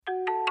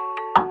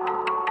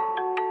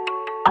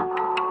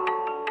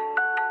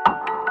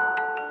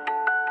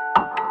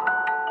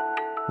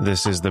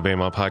This is the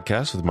Bema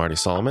Podcast with Marty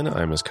Solomon.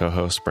 I'm his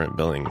co-host, Brent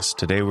Billings.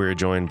 Today we are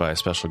joined by a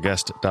special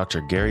guest, Dr.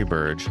 Gary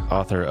Burge,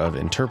 author of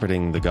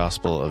Interpreting the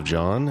Gospel of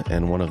John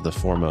and one of the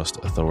foremost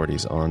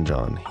authorities on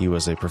John. He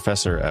was a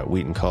professor at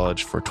Wheaton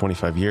College for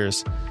 25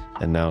 years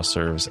and now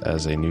serves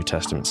as a New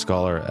Testament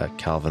scholar at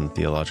Calvin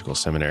Theological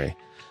Seminary.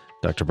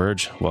 Dr.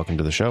 Burge, welcome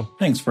to the show.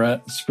 Thanks,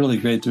 Brett. It's really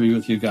great to be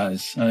with you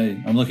guys.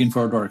 I'm looking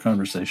forward to our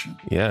conversation.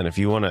 Yeah, and if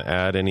you want to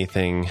add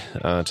anything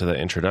to the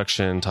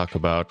introduction, talk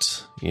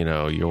about,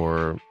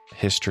 your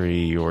history,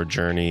 your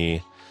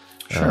journey,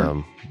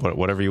 Sure.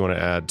 Whatever you want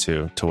to add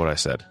to what I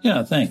said.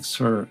 Yeah, thanks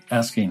for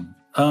asking.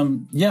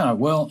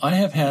 Well, I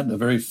have had a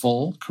very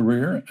full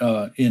career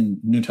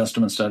in New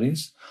Testament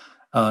studies.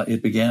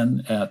 It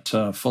began at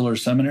Fuller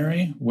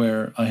Seminary,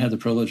 where I had the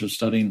privilege of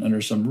studying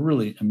under some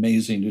really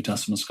amazing New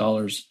Testament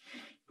scholars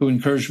who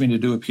encouraged me to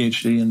do a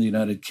PhD in the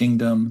United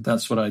Kingdom.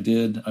 That's what I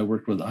did. I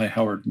worked with I.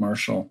 Howard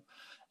Marshall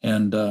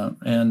and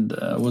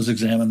was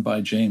examined by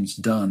James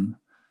Dunn.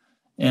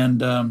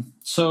 But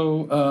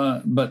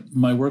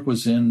my work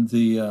was in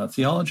the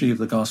theology of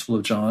the Gospel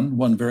of John,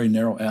 one very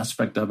narrow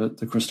aspect of it,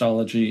 the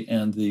Christology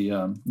and the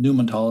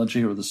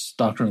pneumatology, or the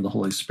doctrine of the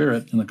Holy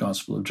Spirit in the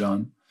Gospel of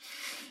John.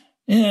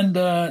 And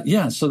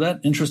so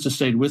that interest has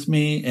stayed with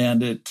me,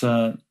 and it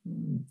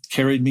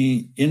carried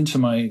me into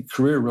my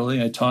career,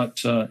 really. I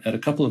taught at a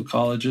couple of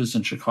colleges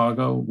in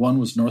Chicago. One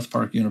was North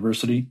Park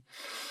University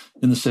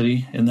in the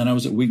city, and then I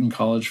was at Wheaton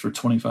College for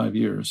 25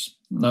 years.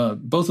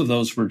 Both of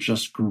those were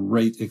just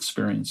great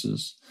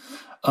experiences.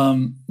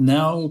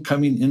 Now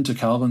coming into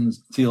Calvin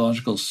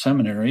Theological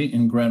Seminary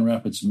in Grand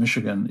Rapids,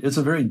 Michigan, it's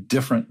a very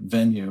different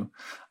venue.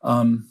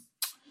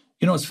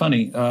 It's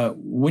funny,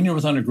 when you're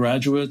with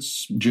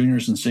undergraduates,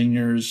 juniors and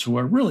seniors who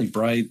are really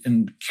bright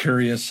and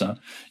curious,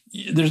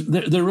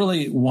 they're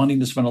really wanting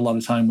to spend a lot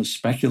of time with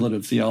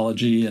speculative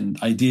theology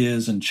and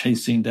ideas and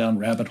chasing down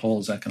rabbit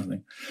holes, that kind of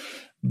thing.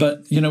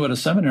 But, at a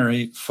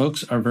seminary,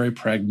 folks are very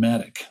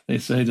pragmatic. They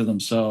say to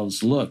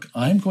themselves, look,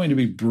 I'm going to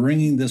be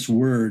bringing this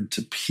word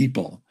to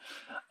people.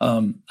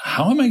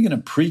 How am I going to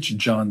preach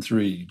John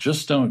 3?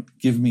 Just don't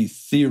give me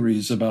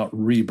theories about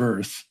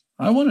rebirth.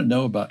 I want to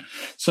know about.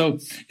 So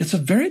it's a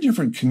very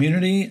different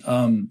community.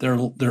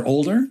 They're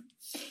older.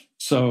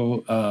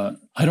 So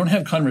I don't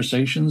have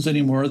conversations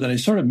anymore that I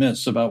sort of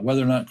miss about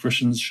whether or not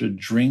Christians should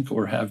drink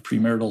or have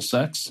premarital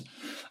sex.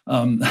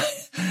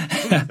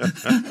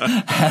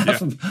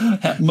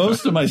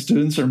 Most of my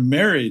students are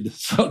married,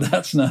 so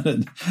that's not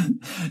it.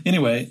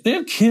 Anyway, they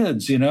have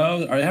kids,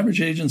 Our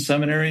average age in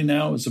seminary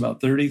now is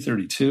about 30,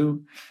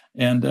 32.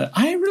 And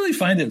I really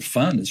find it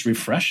fun. It's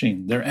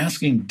refreshing. They're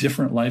asking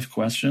different life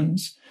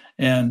questions.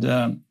 And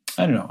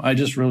I don't know. I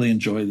just really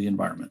enjoy the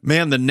environment.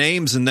 Man, the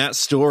names in that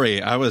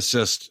story, I was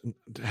just,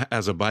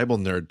 as a Bible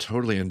nerd,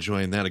 totally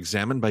enjoying that.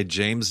 Examined by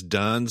James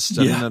Dunn,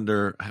 studying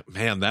under,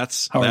 man,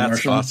 that's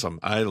awesome.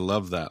 I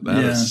love that.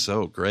 That is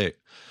so great.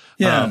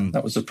 Yeah,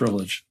 that was a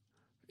privilege.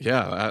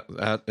 Yeah,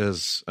 that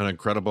is an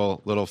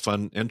incredible little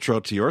fun intro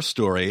to your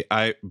story.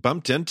 I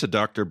bumped into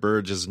Dr.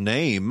 Burge's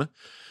name.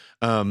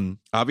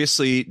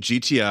 Obviously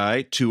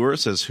GTI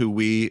Tours is who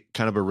we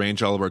kind of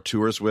arrange all of our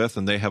tours with,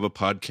 and they have a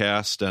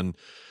podcast, and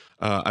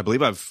I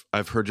believe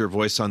I've heard your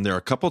voice on there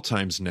a couple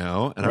times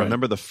now. And right. I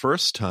remember the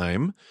first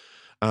time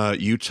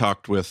you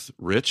talked with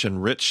Rich,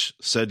 and Rich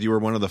said you were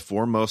one of the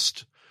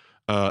foremost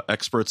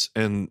experts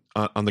on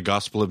the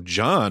Gospel of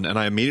John, and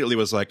I immediately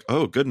was like,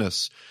 oh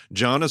goodness,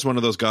 John is one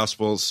of those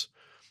Gospels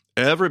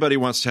everybody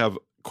wants to have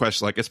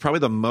questions. Like, it's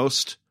probably the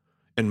most,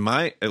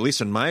 at least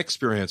in my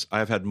experience,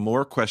 I've had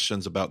more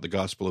questions about the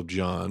Gospel of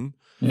John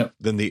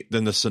than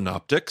the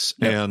Synoptics.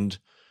 Yep. And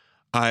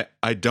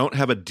I don't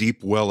have a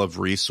deep well of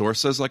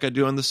resources like I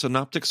do on the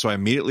Synoptics. So I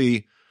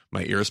immediately,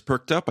 my ears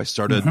perked up. I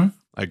started,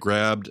 I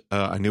grabbed,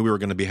 I knew we were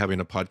going to be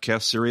having a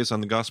podcast series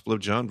on the Gospel of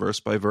John, verse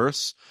by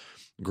verse,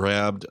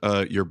 grabbed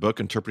your book,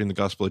 Interpreting the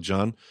Gospel of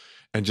John,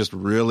 and just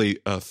really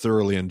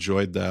thoroughly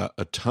enjoyed that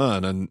a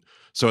ton. And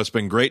so it's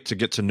been great to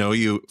get to know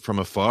you from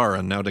afar,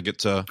 and now to get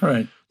to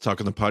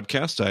talk on the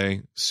podcast.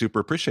 I super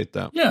appreciate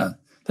that. Yeah.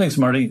 Thanks,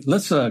 Marty.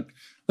 Let's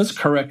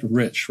correct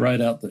Rich right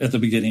out at the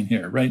beginning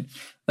here, right?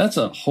 That's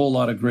a whole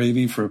lot of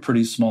gravy for a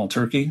pretty small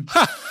turkey.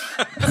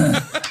 I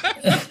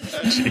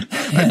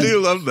do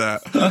love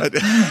that.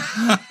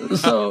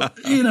 So,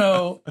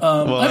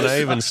 I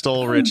even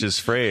stole Rich's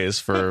phrase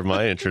for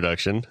my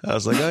introduction. I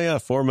was like, oh yeah,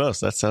 foremost.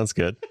 That sounds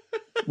good.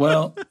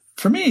 Well,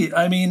 for me,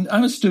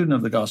 I'm a student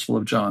of the Gospel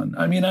of John.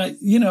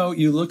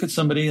 You look at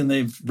somebody and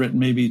they've written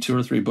maybe 2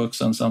 or 3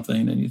 books on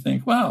something, and you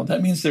think, wow,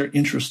 that means they're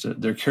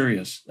interested. They're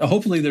curious.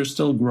 Hopefully they're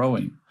still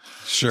growing.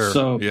 Sure.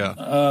 So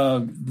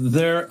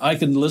I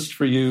can list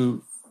for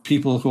you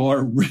people who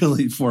are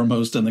really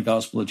foremost in the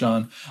Gospel of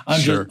John.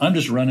 I'm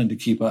just running to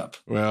keep up.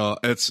 Well,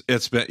 it's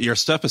been, your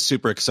stuff is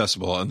super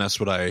accessible, and that's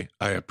what I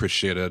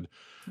appreciated.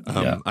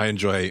 I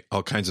enjoy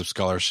all kinds of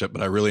scholarship,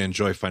 but I really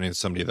enjoy finding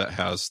somebody that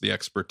has the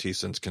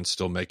expertise and can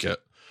still make it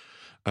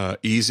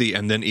easy,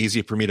 and then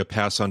easy for me to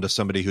pass on to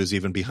somebody who's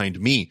even behind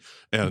me.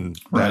 And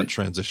that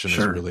transition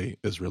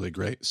is really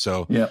great.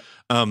 So,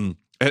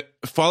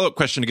 Follow-up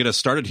question to get us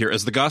started here.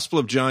 Is the Gospel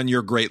of John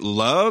your great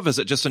love? Is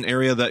it just an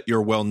area that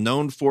you're well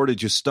known for?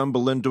 Did you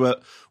stumble into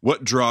it?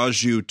 What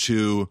draws you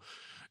to,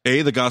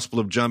 the Gospel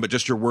of John, but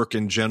just your work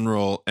in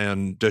general?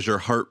 And does your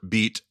heart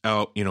beat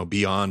out,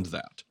 beyond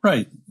that?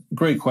 Right.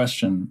 Great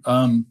question.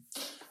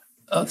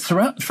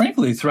 Throughout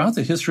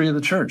the history of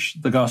the church,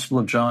 the Gospel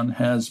of John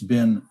has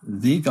been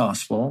the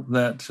gospel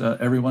that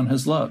everyone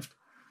has loved.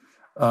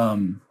 I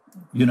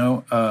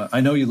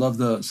know you love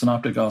the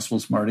Synoptic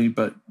Gospels, Marty,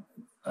 but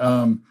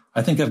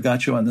I think I've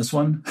got you on this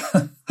one.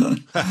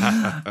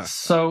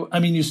 So,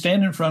 you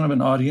stand in front of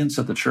an audience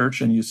at the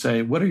church and you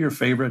say, what are your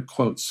favorite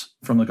quotes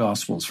from the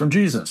Gospels, from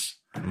Jesus?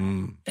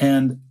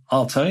 And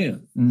I'll tell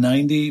you,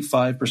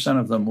 95%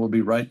 of them will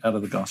be right out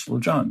of the Gospel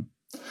of John.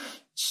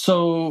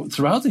 So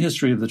throughout the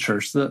history of the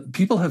church, the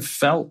people have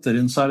felt that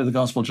inside of the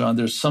Gospel of John,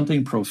 there's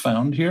something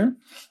profound here,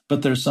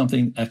 but there's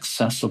something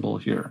accessible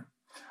here.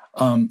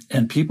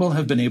 And people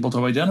have been able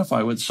to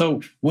identify with.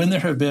 So when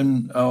there have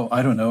been,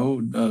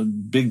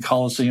 big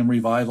Colosseum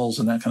revivals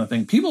and that kind of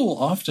thing, people will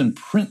often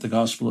print the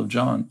Gospel of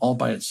John all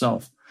by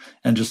itself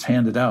and just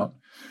hand it out.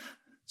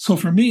 So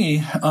for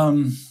me,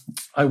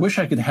 I wish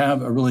I could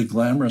have a really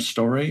glamorous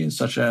story,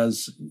 such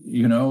as,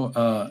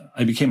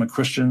 I became a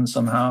Christian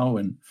somehow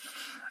and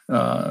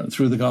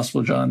through the Gospel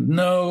of John.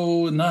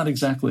 No, not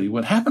exactly.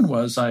 What happened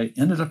was I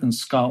ended up in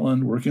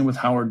Scotland working with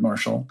Howard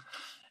Marshall.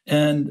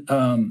 And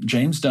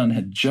James Dunn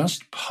had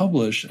just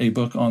published a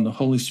book on the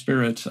Holy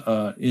Spirit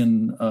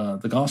in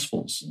the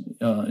Gospels,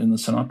 in the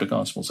Synoptic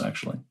Gospels,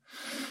 actually.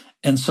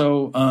 And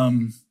so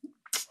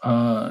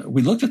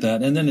we looked at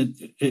that, and then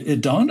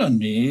it dawned on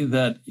me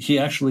that he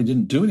actually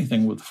didn't do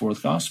anything with the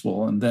fourth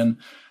Gospel. And then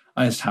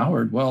I asked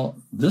Howard, well,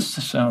 this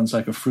sounds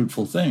like a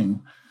fruitful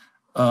thing,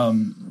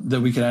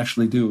 that we could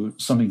actually do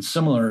something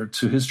similar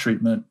to his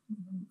treatment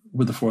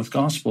with the fourth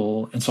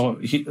Gospel. And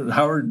so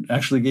Howard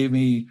actually gave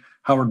me,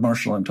 Howard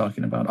Marshall I'm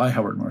talking about,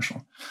 Howard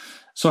Marshall.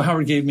 So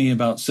Howard gave me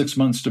about 6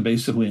 months to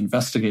basically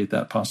investigate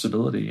that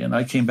possibility. And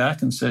I came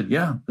back and said,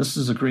 yeah, this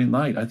is a green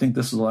light. I think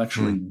this will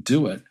actually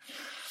do it.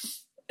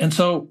 And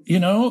so,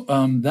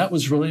 that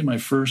was really my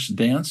first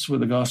dance with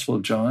the Gospel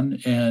of John.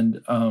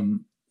 And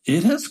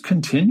it has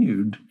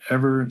continued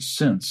ever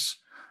since.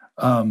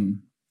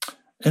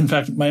 In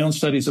fact, my own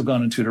studies have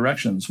gone in two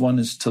directions. One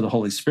is to the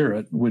Holy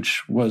Spirit,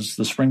 which was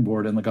the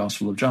springboard in the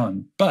Gospel of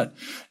John. But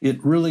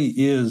it really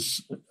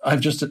is,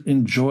 I've just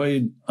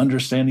enjoyed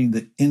understanding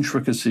the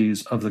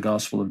intricacies of the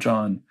Gospel of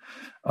John.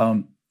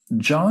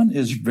 John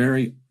is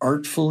very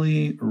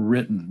artfully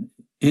written.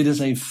 It is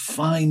a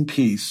fine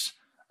piece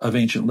of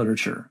ancient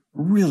literature,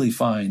 really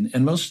fine.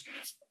 And most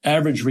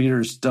average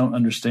readers don't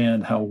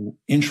understand how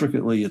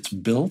intricately it's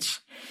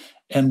built.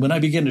 And when I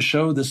begin to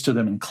show this to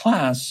them in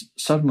class,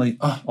 suddenly,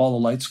 all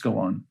the lights go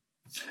on.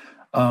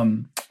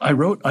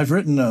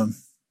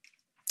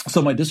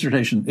 So my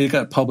dissertation, it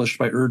got published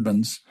by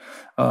Erdman's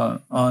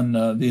on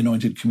the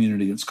Anointed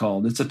Community, it's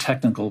called. It's a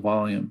technical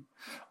volume.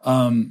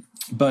 So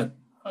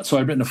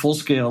I've written a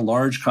full-scale,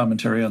 large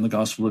commentary on the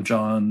Gospel of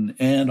John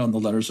and on the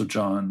letters of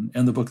John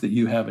and the book that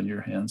you have in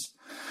your hands.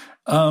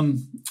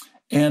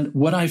 And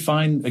what I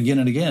find again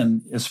and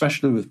again,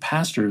 especially with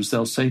pastors,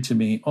 they'll say to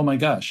me, oh my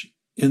gosh,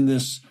 in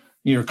this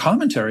your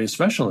commentary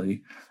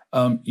especially,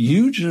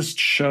 you just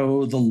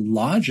show the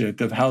logic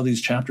of how these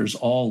chapters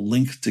all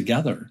link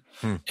together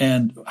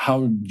and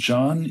how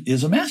John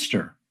is a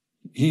master.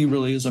 He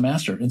really is a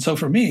master. And so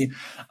for me,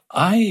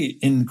 I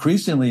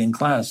increasingly in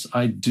class,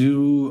 I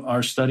do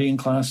our study in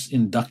class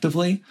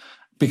inductively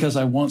because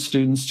I want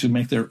students to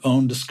make their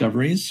own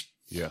discoveries.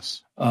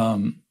 Yes.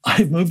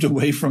 I've moved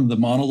away from the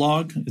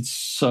monologue.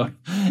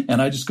 And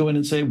I just go in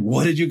and say,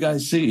 what did you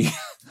guys see?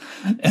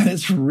 And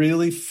it's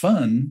really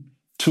fun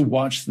to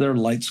watch their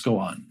lights go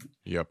on.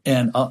 Yep.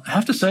 And I'll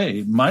have to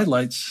say, my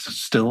lights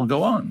still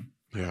go on.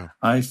 Yeah.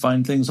 I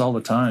find things all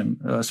the time,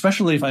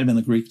 especially if I'm in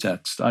the Greek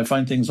text. I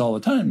find things all the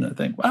time and I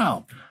think,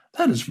 wow,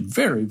 that is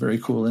very, very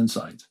cool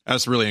insight.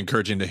 That's really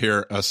encouraging to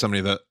hear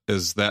somebody that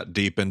is that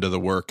deep into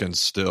the work and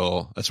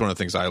still, that's one of the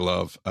things I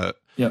love.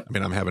 I'm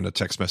having a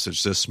text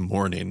message this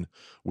morning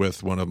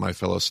with one of my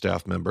fellow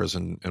staff members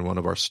and one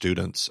of our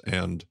students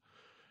and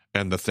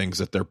the things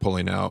that they're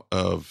pulling out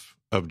of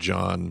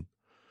John.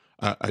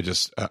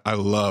 I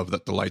love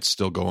that the lights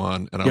still go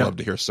on, and I love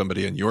to hear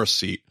somebody in your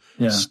seat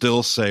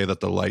still say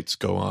that the lights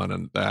go on,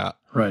 and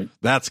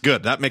that's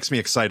good. That makes me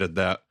excited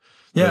that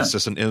it's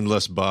just an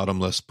endless,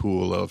 bottomless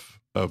pool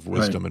of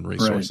wisdom and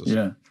resources.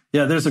 Right.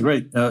 Yeah. There's a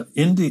great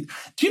India.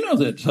 Do you know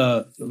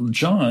that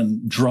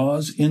John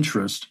draws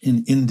interest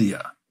in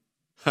India?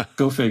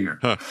 Go figure.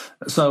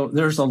 So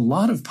there's a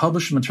lot of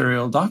published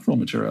material, doctoral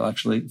material,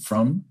 actually,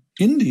 from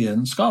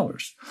Indian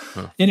scholars.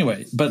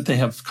 Anyway, but they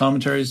have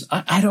commentaries.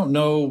 I don't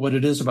know what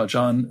it is about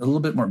John, a little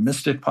bit more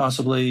mystic,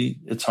 possibly.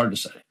 It's hard to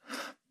say.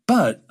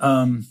 But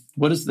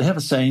they have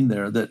a saying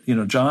there that,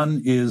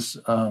 John is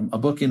a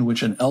book in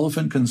which an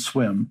elephant can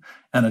swim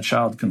and a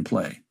child can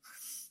play.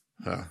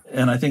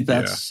 And I think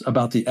that's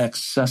about the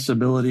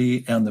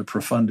accessibility and the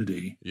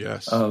profundity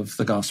of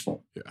the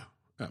gospel.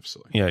 Yeah.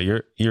 Absolutely. Yeah,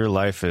 your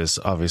life is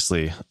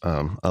obviously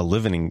a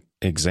living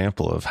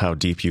example of how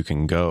deep you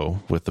can go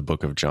with the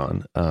Book of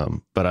John.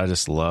 But I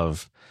just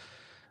love.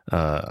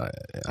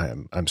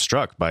 I'm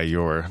struck by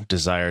your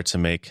desire to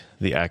make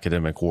the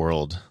academic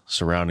world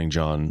surrounding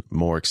John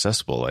more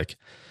accessible, like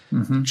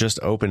just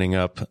opening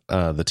up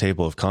the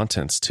table of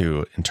contents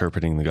to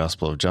interpreting the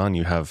Gospel of John.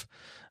 You have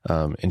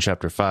in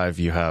chapter 5,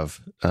 you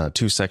have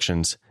 2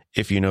 sections: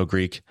 if you know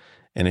Greek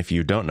and if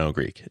you don't know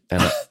Greek.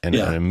 And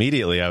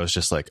immediately I was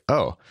just like,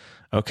 oh,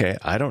 okay,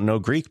 I don't know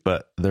Greek,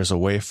 but there's a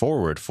way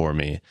forward for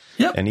me.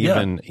 Yep, and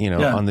even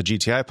on the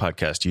GTI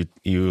podcast,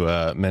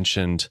 you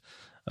mentioned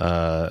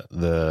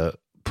the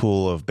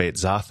pool of Beit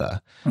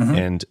Zatha,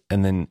 and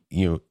then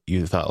you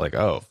thought like,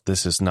 oh,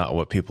 this is not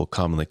what people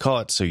commonly call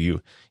it. So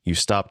you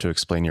stop to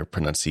explain your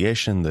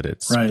pronunciation, that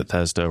it's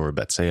Bethesda or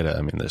Bethsaida.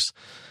 I mean, there's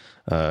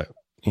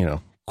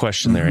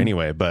question there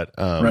anyway, but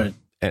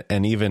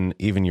and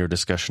even your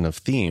discussion of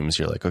themes,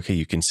 you're like, okay,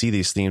 you can see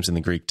these themes in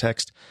the Greek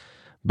text,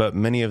 but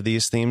many of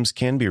these themes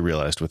can be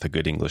realized with a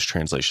good English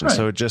translation.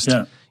 So it just,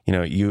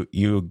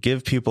 you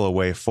give people a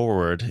way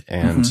forward,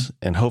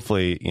 and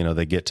hopefully,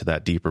 they get to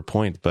that deeper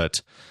point.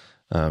 But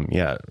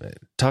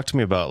talk to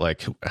me about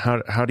like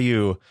how do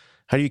you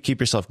keep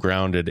yourself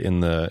grounded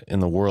in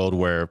the world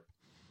where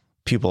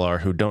people are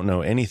who don't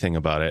know anything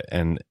about it,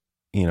 and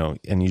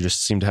you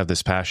just seem to have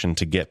this passion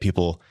to get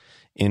people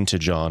into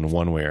John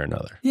one way or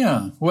another.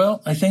 Yeah.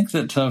 Well, I think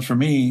that for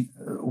me,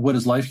 what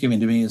is life-giving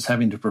to me is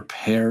having to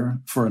prepare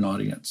for an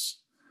audience.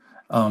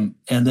 And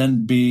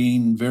then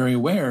being very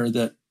aware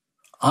that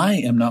I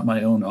am not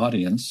my own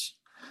audience.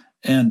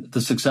 And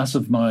the success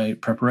of my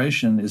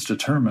preparation is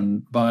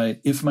determined by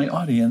if my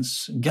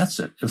audience gets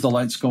it, if the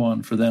lights go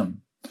on for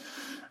them.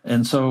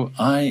 And so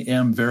I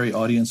am very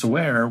audience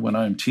aware when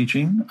I'm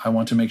teaching. I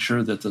want to make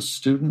sure that the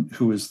student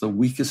who is the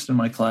weakest in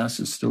my class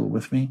is still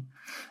with me.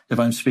 If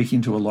I'm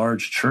speaking to a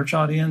large church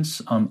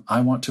audience,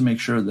 I want to make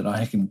sure that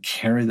I can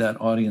carry that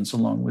audience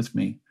along with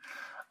me.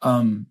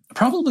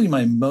 Probably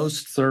my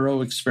most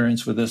thorough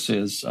experience with this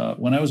is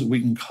when I was at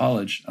Wheaton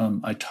College,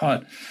 I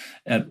taught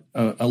at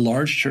a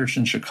large church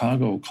in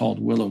Chicago called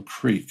Willow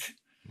Creek.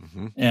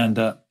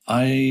 And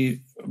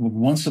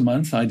once a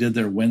month, I did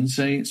their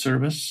Wednesday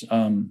service.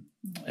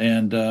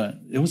 And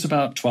it was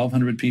about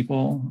 1,200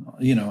 people,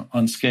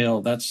 on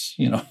scale. That's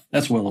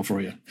Willow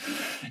for you.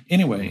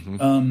 Anyway,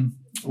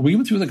 we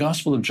went through the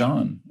Gospel of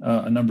John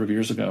a number of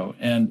years ago,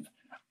 and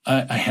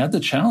I had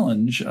the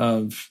challenge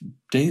of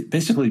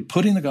basically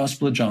putting the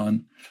Gospel of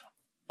John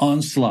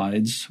on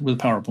slides with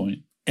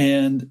PowerPoint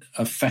and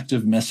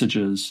effective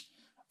messages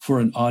for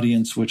an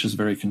audience which is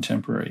very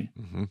contemporary.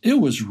 It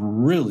was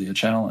really a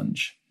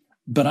challenge,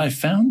 but I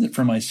found that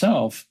for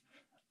myself,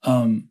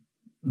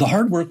 the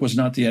hard work was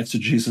not the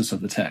exegesis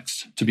of the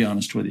text, to be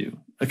honest with you,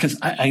 because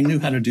I knew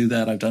how to do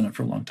that. I've done it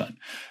for a long time.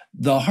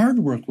 The hard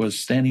work was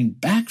standing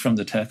back from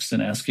the text and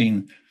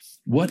asking,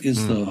 what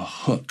is the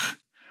hook?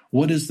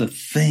 What is the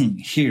thing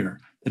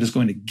here that is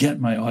going to get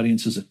my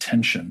audience's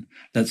attention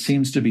that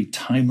seems to be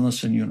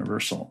timeless and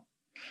universal?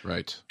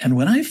 Right. And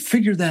when I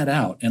figured that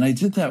out, and I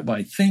did that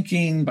by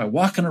thinking, by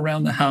walking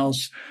around the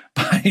house,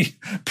 by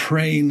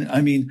praying,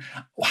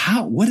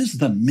 what is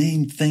the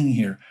main thing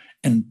here?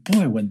 And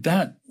boy, when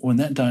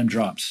that dime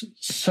drops,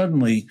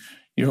 suddenly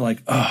you're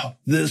like, oh,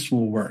 this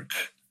will work.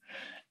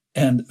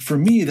 And for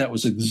me, that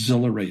was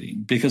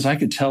exhilarating because I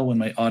could tell when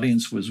my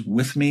audience was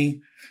with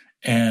me.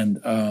 And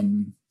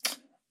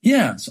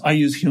so I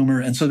use humor.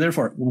 And so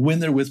therefore, when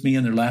they're with me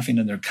and they're laughing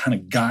and they're kind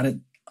of got it,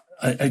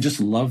 I just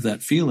love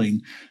that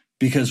feeling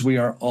because we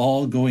are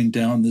all going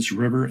down this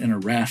river in a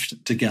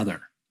raft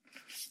together.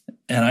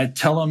 And I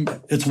tell them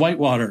it's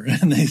whitewater,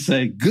 and they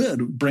say,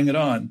 good, bring it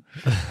on.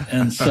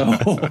 And so,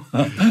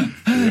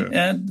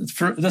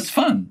 that's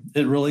fun.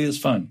 It really is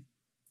fun.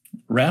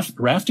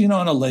 Rafting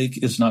on a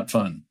lake is not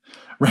fun.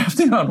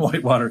 Rafting on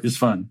whitewater is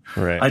fun.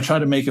 Right. I try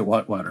to make it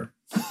whitewater.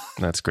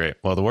 That's great.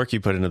 Well, the work you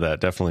put into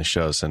that definitely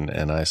shows, and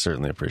I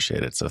certainly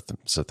appreciate it.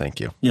 So thank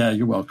you. Yeah,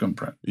 you're welcome,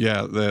 Brent.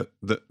 Yeah,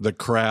 the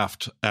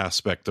craft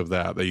aspect of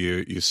that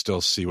you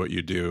still see what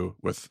you do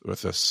with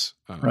this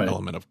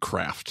element of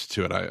craft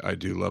to it. I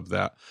do love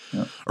that.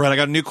 Yeah. All right, I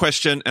got a new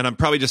question, and I'm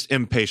probably just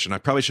impatient. I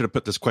probably should have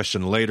put this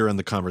question later in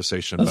the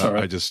conversation. That's but all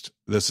right. This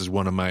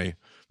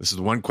is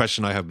the one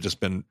question I have just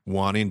been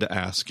wanting to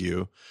ask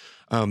you.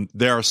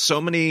 There are so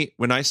many,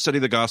 when I study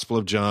the Gospel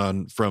of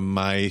John from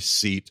my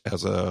seat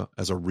as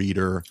a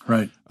reader,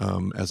 right.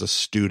 As a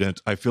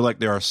student, I feel like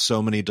there are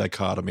so many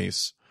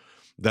dichotomies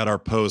that are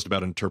posed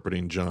about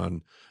interpreting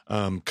John.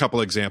 Couple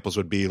examples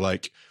would be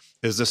like,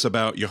 is this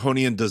about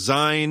Johannian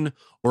design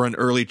or an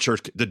early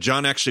church? Did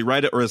John actually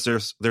write it, or is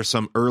there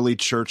some early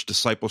church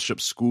discipleship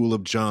school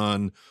of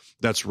John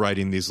that's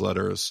writing these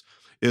letters?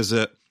 Is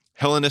it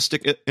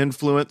Hellenistic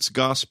influence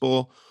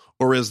gospel,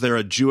 or is there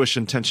a Jewish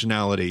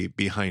intentionality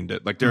behind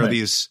it? Like there are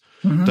these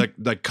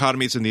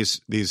dichotomies and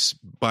these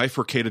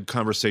bifurcated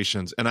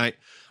conversations. And I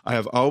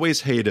have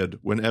always hated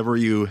whenever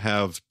you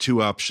have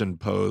two option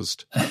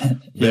posed.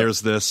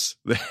 There's this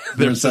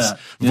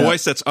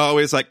voice that's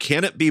always like,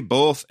 can it be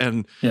both?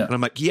 And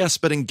I'm like, yes,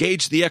 but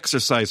engage the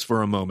exercise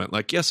for a moment.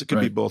 Like, yes, it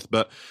could be both.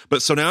 But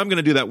so now I'm going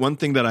to do that one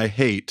thing that I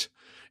hate.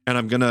 And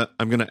I'm going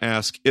to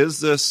ask,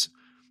 is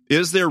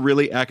there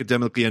really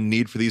academically a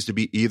need for these to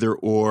be either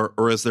or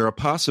is there a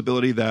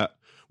possibility that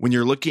when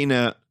you're looking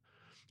at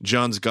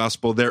John's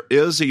gospel, there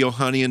is a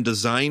Johannine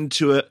design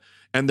to it,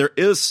 and there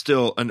is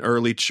still an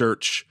early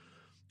church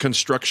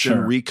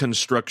construction,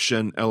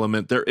 reconstruction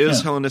element. There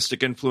is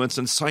Hellenistic influence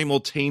and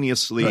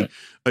simultaneously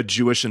a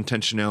Jewish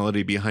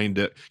intentionality behind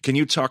it. Can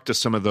you talk to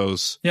some of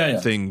those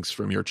things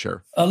from your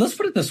chair? Let's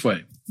put it this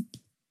way.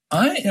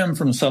 I am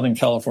from Southern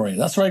California.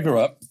 That's where I grew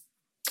up.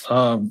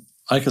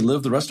 I could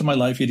live the rest of my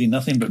life eating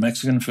nothing but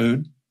Mexican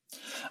food.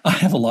 I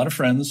have a lot of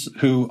friends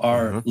who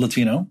are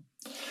Latino,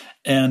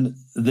 and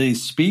they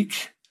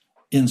speak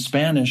in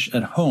Spanish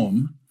at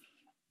home.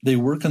 They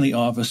work in the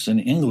office in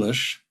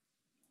English,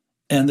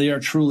 and they are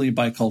truly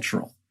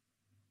bicultural.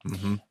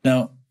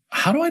 Now,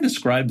 how do I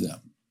describe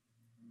them?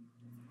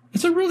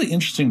 It's a really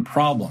interesting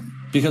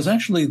problem because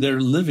actually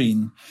they're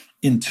living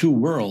in two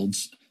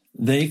worlds.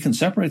 They can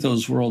separate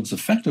those worlds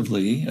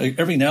effectively.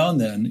 Every now and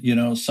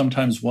then,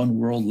 sometimes one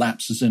world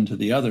lapses into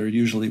the other,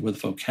 usually with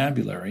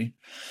vocabulary.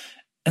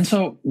 And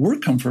so we're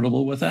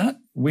comfortable with that.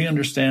 We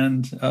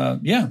understand,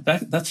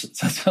 that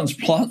sounds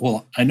plausible.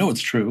 Well, I know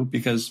it's true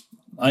because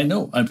I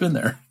know I've been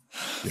there.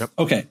 Yep.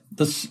 Okay,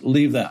 let's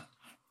leave that.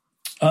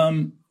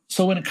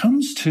 So when it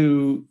comes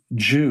to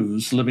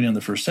Jews living in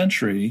the first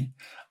century,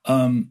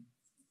 we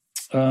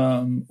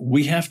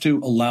have to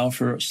allow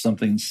for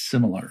something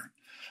similar.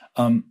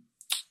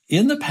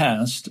 In the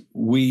past,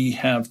 we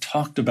have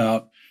talked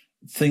about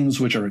things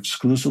which are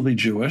exclusively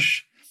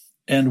Jewish,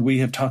 and we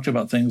have talked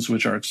about things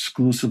which are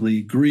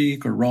exclusively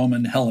Greek or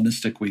Roman,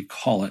 Hellenistic, we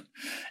call it.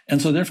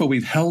 And so therefore,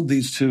 we've held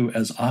these two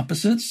as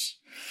opposites.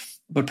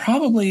 But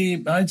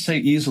probably, I'd say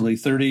easily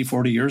 30,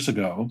 40 years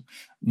ago,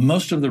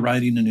 most of the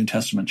writing in the New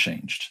Testament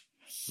changed.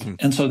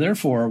 And so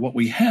therefore, what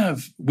we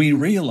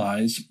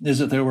realize is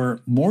that there were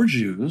more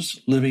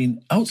Jews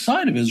living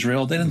outside of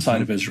Israel than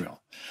inside of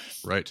Israel.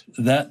 Right.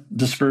 That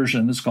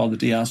dispersion is called the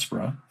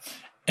diaspora.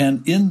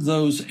 And in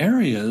those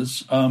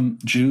areas,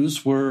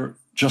 Jews were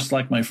just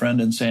like my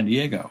friend in San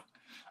Diego,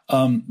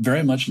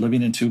 very much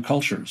living in two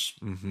cultures.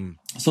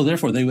 So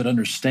therefore, they would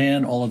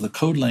understand all of the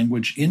code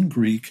language in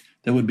Greek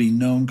that would be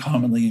known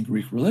commonly in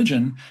Greek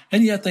religion,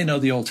 and yet they know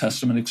the Old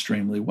Testament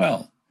extremely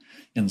well.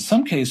 In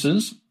some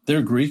cases,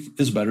 their Greek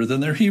is better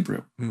than their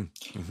Hebrew.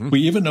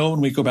 We even know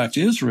when we go back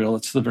to Israel,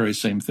 it's the very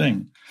same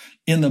thing.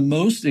 In the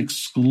most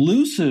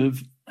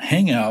exclusive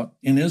hangout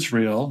in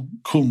Israel,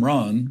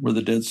 Qumran, where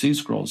the Dead Sea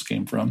Scrolls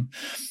came from,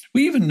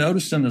 we even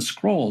noticed in the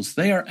scrolls,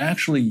 they are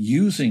actually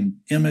using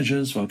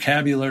images,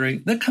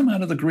 vocabulary that come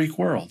out of the Greek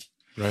world.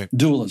 Right.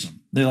 Dualism.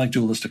 They like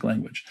dualistic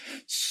language.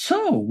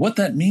 So what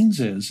that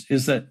means is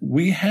that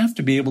we have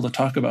to be able to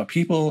talk about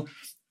people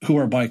who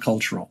are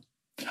bicultural.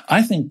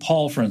 I think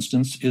Paul, for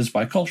instance, is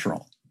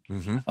bicultural.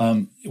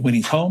 When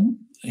he's home,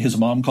 his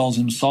mom calls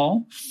him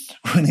Saul.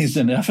 When he's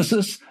in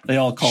Ephesus, they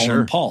all call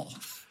him Paul.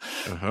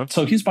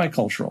 So he's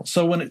bicultural.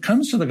 So when it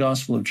comes to the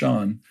Gospel of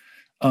John,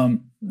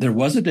 there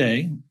was a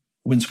day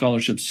when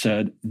scholarship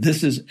said,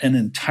 this is an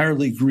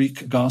entirely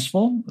Greek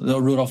gospel.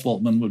 Rudolf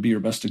Bultmann would be your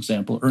best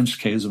example, Ernst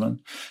Käsemann,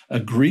 a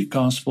Greek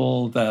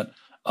gospel that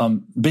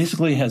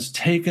basically has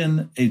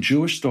taken a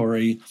Jewish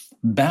story,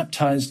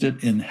 baptized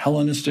it in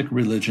Hellenistic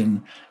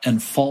religion,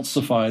 and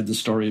falsified the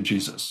story of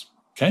Jesus.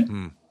 Okay?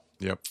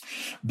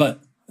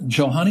 But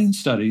Johannine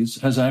studies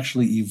has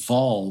actually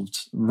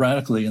evolved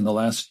radically in the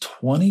last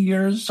 20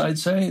 years, I'd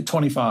say,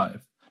 20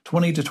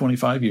 to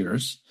 25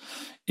 years,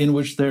 in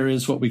which there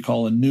is what we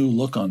call a new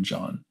look on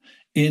John,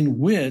 in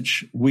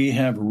which we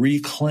have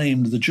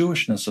reclaimed the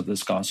Jewishness of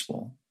this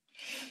gospel.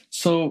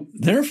 So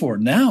therefore,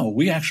 now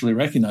we actually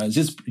recognize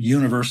it's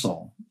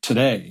universal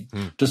today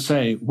to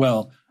say,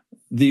 well,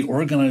 the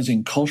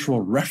organizing cultural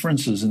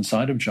references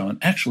inside of John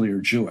actually are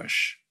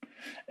Jewish.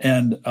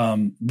 And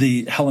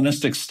the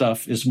Hellenistic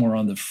stuff is more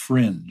on the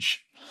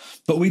fringe.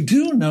 But we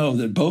do know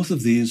that both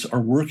of these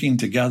are working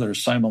together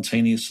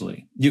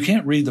simultaneously. You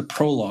can't read the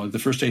prologue, the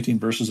first 18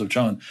 verses of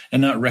John,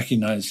 and not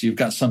recognize you've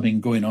got something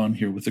going on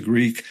here with the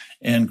Greek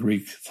and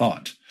Greek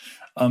thought.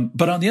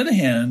 But on the other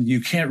hand, you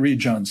can't read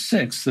John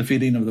 6, the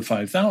feeding of the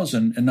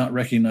 5,000, and not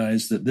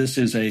recognize that this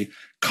is a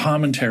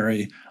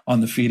commentary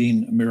on the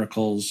feeding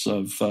miracles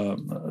of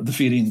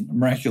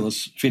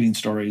miraculous feeding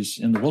stories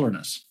in the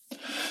wilderness.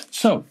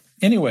 So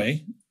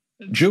anyway,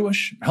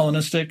 Jewish,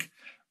 Hellenistic.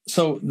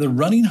 So the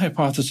running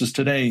hypothesis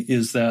today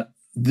is that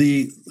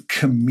the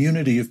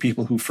community of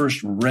people who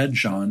first read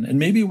John, and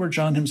maybe where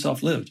John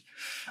himself lived,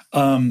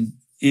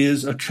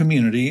 is a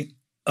community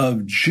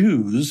of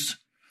Jews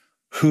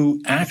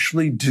who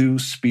actually do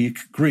speak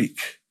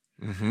Greek.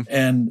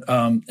 And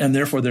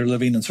therefore they're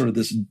living in sort of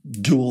this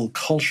dual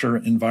culture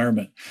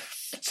environment.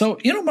 So,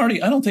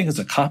 Marty, I don't think it's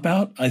a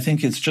cop-out. I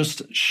think it's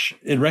just,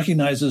 it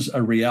recognizes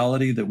a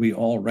reality that we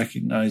all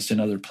recognized in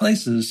other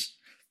places,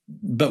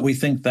 but we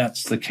think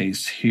that's the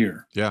case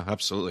here. Yeah,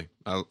 absolutely.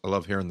 I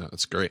love hearing that.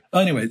 That's great.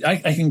 Anyway,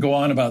 I can go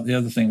on about the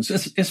other things.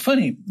 It's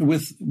funny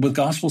with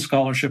gospel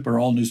scholarship or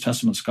all New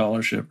Testament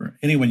scholarship or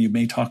anyone you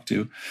may talk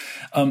to,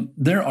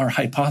 there are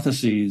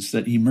hypotheses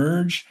that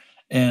emerge,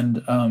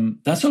 and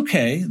that's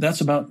okay.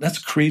 That's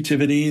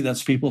creativity.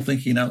 That's people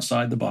thinking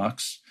outside the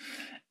box.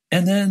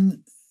 And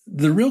then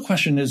the real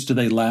question is, do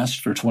they last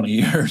for 20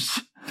 years?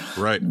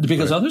 Right.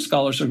 Because other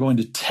scholars are going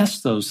to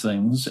test those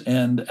things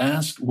and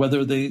ask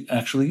whether they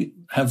actually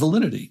have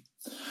validity.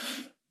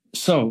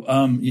 So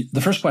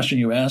the first question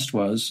you asked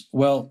was,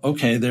 well,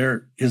 okay,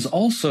 there is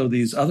also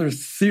these other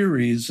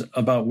theories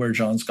about where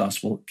John's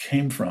gospel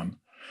came from.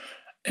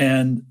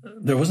 And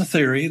there was a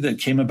theory that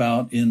came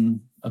about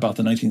in about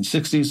the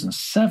 1960s and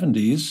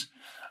 70s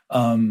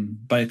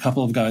by a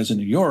couple of guys in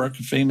New York,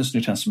 famous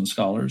New Testament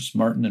scholars,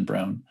 Martin and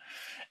Brown.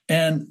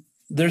 And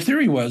their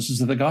theory is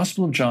that the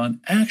Gospel of John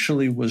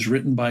actually was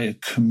written by a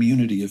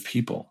community of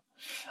people.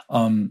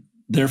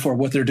 Therefore,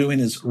 what they're doing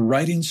is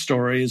writing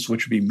stories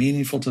which would be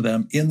meaningful to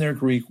them in their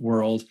Greek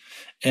world.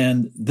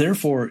 And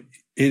therefore,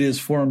 it is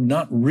formed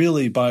not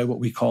really by what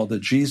we call the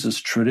Jesus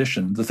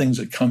tradition, the things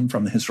that come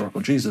from the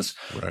historical Jesus,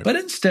 but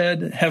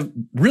instead have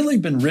really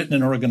been written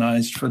and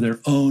organized for their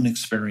own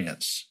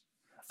experience.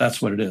 That's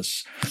what it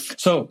is.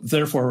 So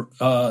therefore,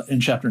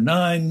 in chapter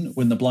 9,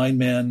 when the blind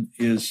man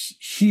is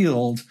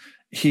healed,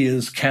 he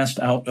is cast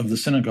out of the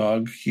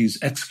synagogue.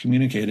 He's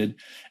excommunicated.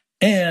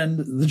 And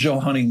the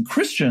Johannine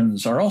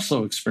Christians are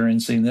also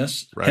experiencing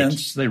this.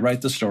 Hence, they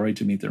write the story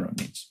to meet their own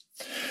needs.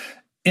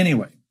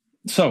 Anyway,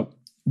 so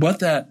what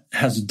that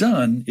has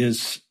done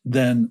is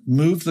then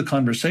move the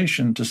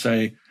conversation to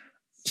say,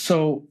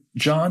 so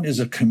John is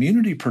a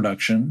community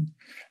production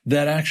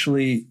that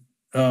actually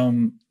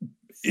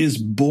is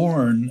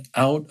born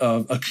out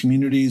of a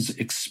community's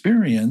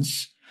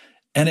experience,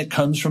 and it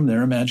comes from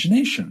their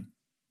imagination.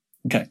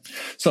 Okay,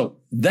 so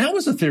that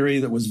was a theory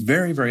that was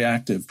very, very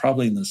active,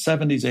 probably in the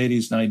 70s,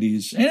 80s,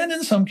 90s, and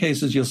in some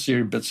cases, you'll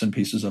see bits and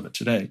pieces of it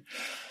today.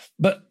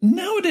 But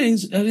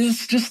nowadays,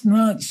 it's just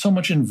not so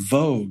much in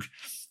vogue.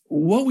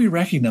 What we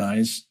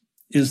recognize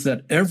is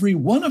that every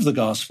one of the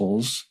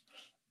Gospels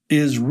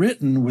is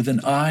written with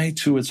an eye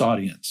to its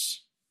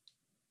audience.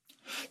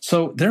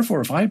 So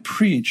therefore,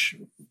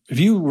 if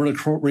you were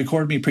to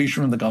record me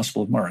preaching from the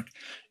Gospel of Mark,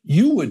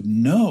 you would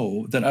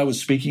know that I was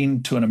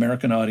speaking to an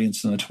American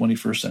audience in the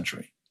 21st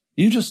century.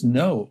 You just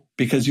know,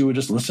 because you would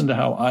just listen to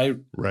how I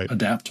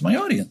adapt to my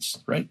audience,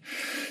 right?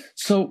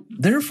 So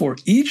therefore,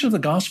 each of the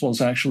Gospels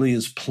actually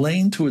is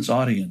playing to its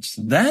audience.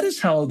 That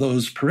is how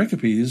those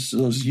pericopes,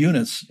 those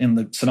units in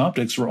the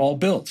synoptics, were all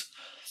built.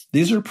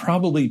 These are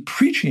probably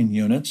preaching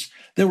units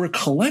that were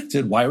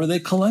collected. Why were they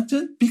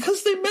collected?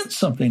 Because they meant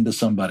something to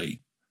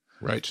somebody.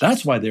 Right.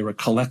 That's why they were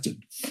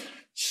collected.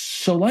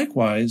 So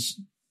likewise,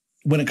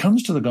 when it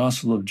comes to the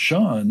Gospel of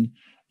John,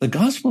 the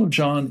Gospel of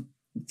John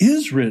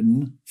is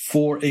written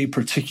for a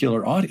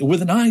particular audience,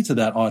 with an eye to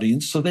that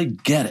audience, so they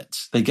get it.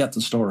 They get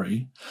the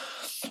story.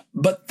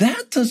 But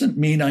that doesn't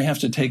mean I have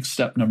to take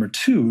step number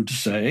 2 to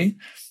say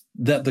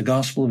that the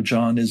Gospel of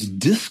John is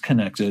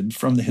disconnected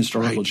from the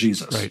historical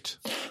Jesus.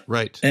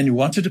 Right. And you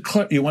want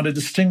to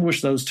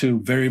distinguish those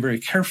two very, very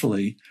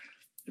carefully,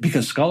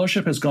 because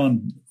scholarship has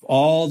gone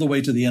all the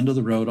way to the end of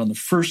the road on the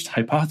first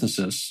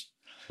hypothesis.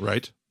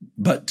 Right.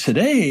 But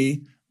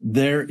today,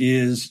 there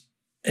is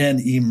an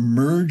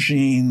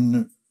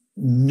emerging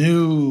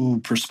new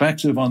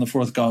perspective on the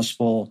fourth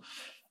gospel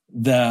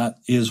that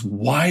is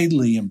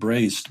widely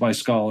embraced by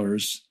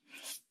scholars.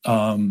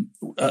 I'm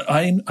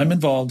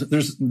involved.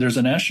 There's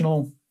a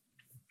national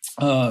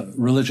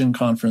religion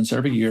conference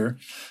every year.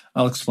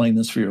 I'll explain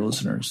this for your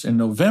listeners. In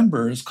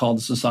November, it's called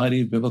the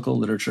Society of Biblical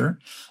Literature.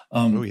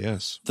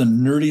 The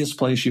nerdiest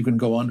place you can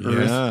go on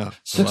earth.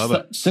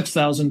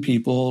 6,000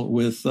 people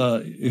with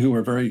who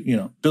are very,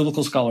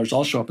 biblical scholars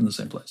all show up in the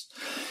same place.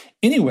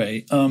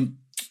 Anyway, kind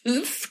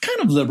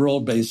of liberal,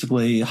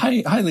 basically,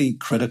 highly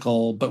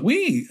critical. But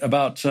we,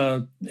 about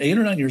 8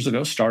 or 9 years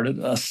ago, started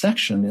a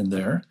section in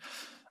there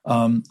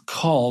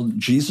called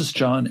Jesus,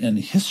 John, and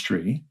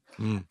History.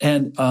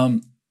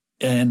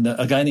 And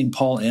a guy named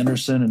Paul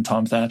Anderson and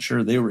Tom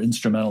Thatcher, they were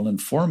instrumental in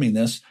forming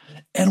this.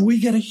 And we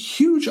get a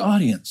huge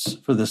audience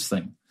for this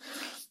thing.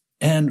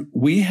 And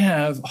we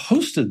have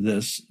hosted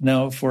this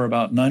now for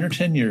about 9 or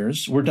 10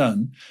 years. We're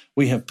done.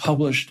 We have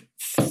published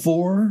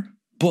 4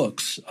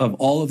 books of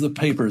all of the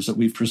papers that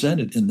we've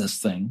presented in this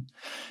thing.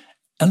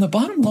 And the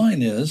bottom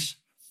line is,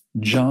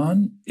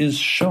 John is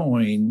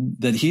showing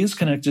that he is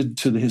connected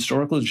to the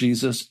historical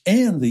Jesus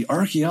and the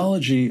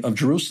archaeology of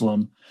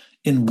Jerusalem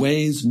in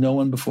ways no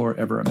one before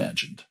ever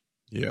imagined.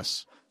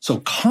 Yes. So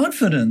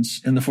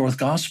confidence in the fourth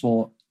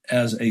gospel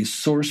as a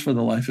source for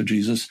the life of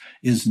Jesus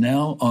is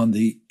now on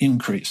the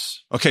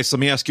increase. Okay, so let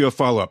me ask you a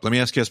follow-up. Let me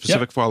ask you a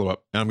specific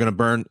follow-up. And I'm going to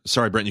burn.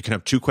 Sorry, Brent, you can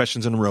have 2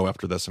 questions in a row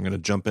after this. I'm going to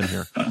jump in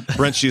here.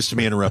 Brent's used to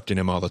me interrupting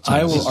him all the time.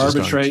 I will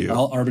arbitrate.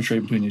 I'll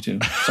arbitrate between you two.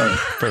 Sorry.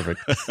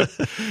 Perfect.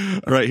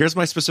 All right, here's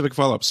my specific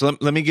follow-up. So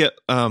let me get,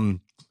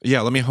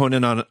 let me hone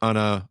in on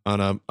an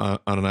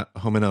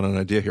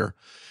idea here.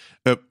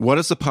 What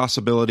is the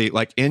possibility,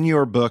 like in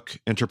your book,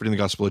 Interpreting the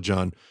Gospel of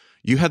John,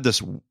 you had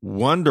this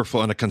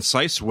wonderful, in a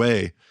concise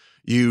way,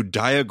 you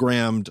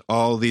diagrammed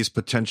all these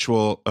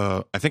potential,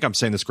 I think I'm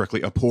saying this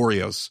correctly,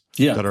 aporias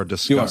that are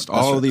discussed.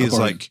 All of these,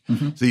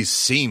 these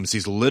seams,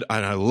 and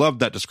I love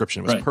that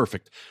description. It was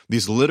perfect.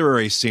 These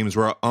literary seams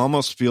where it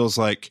almost feels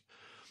like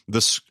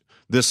this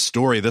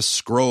story, this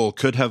scroll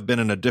could have been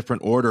in a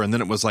different order, and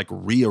then it was like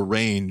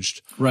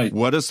rearranged. Right.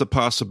 What is the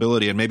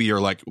possibility? And maybe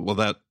you're like,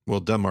 well,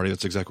 done, Marty.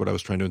 That's exactly what I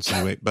was trying to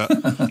insinuate. But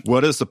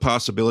what is the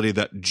possibility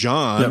that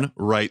John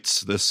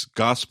writes this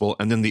gospel,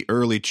 and then the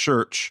early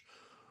church,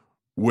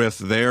 with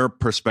their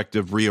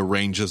perspective,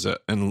 rearranges it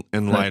in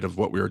light of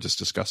what we were just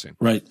discussing?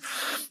 Right.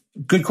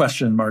 Good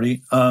question,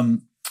 Marty.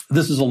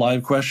 This is a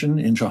live question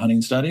in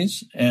Johannine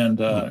studies, and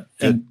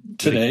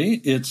today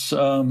it's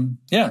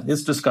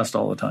discussed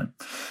all the time.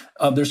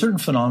 There's certain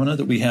phenomena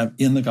that we have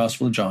in the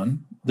Gospel of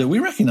John that we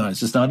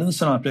recognize. It's not in the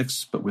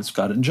Synoptics, but we've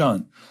got it in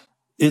John.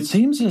 It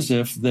seems as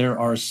if there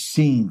are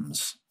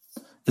seams.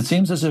 It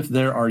seems as if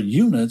there are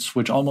units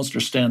which almost are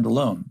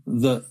standalone.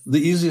 The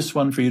easiest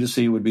one for you to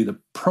see would be the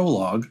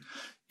prologue.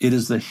 It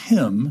is the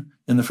hymn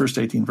in the first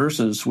 18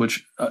 verses,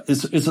 which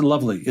is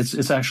lovely.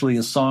 It's actually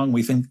a song.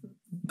 We think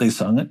they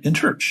sung it in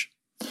church.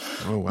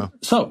 Oh, wow.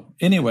 So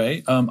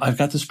anyway, I've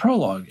got this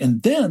prologue,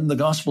 and then the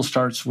gospel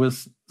starts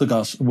with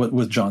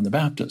with John the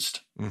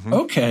Baptist. Mm-hmm.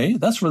 Okay,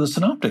 that's where the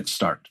synoptics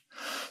start.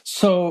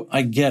 So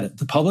I get it.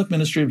 The public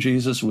ministry of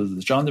Jesus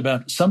with John the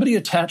Baptist. Somebody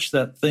attached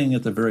that thing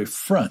at the very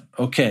front.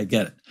 Okay, I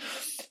get it.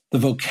 The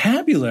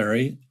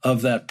vocabulary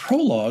of that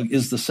prologue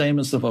is the same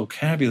as the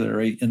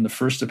vocabulary in the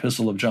first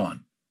epistle of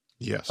John.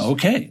 Yes.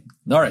 Okay.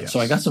 All right. Yes. So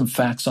I got some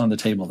facts on the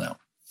table now.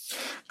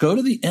 Go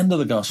to the end of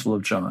the Gospel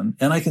of John,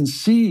 and I can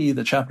see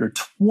that chapter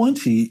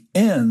 20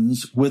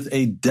 ends with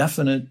a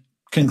definite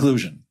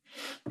conclusion.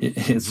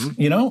 It's,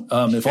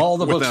 if all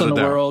the books in the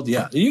world,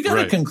 you got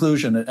a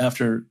conclusion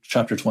after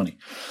chapter 20.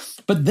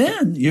 But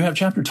then you have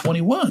chapter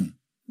 21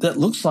 that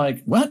looks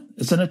like, what?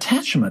 It's an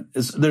attachment.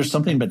 There's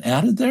something been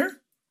added there?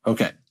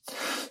 Okay.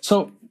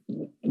 So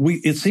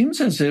it seems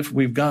as if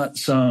we've got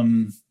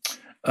some...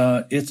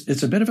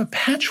 it's a bit of a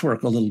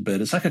patchwork a little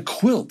bit. It's like a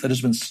quilt that has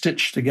been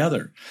stitched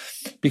together,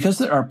 because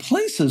there are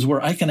places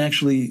where I can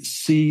actually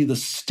see the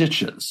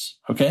stitches,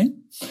 okay?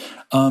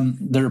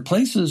 There are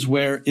places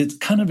where it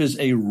kind of is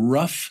a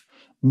rough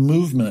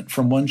movement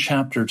from one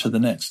chapter to the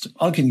next.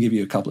 I can give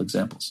you a couple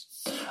examples.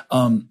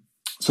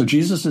 So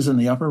Jesus is in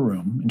the upper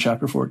room in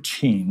chapter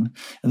 14,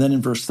 and then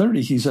in verse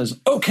 30, he says,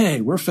 okay,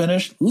 we're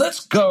finished.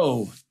 Let's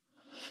go.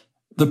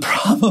 The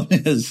problem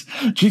is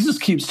Jesus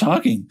keeps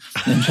talking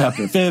in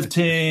chapter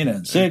 15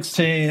 and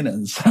 16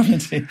 and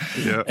 17.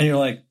 Yeah. And you're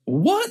like,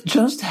 what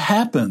just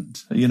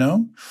happened?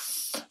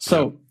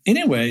 So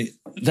anyway,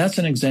 that's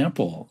an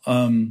example.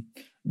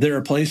 There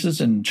are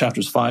places in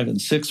chapters 5 and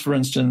 6, for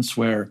instance,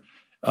 where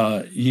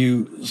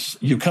you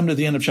come to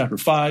the end of chapter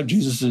 5,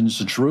 Jesus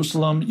is in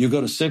Jerusalem. You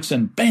go to 6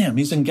 and bam,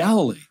 he's in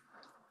Galilee.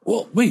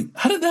 Well, wait,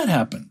 how did that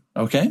happen?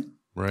 Okay.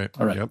 Right.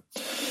 All right. Yep.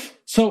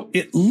 So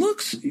it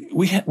looks,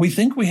 we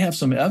think we have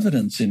some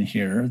evidence in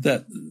here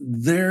that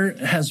there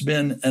has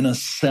been an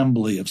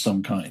assembly of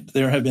some kind.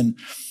 There have been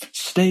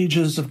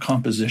stages of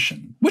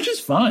composition, which is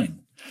fine.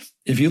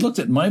 If you looked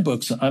at my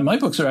books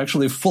are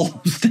actually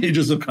full of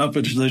stages of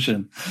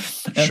composition.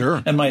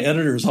 Sure. And my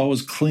editor is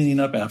always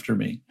cleaning up after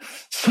me.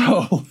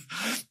 So.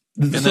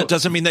 And that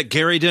doesn't mean that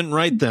Gary didn't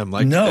write them.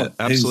 No,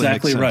 absolutely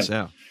exactly makes sense. right.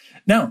 Yeah.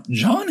 Now,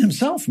 John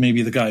himself may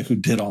be the guy who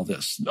did all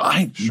this.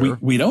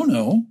 We don't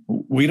know.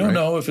 We don't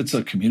know if it's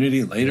a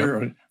community later.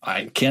 Or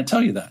I can't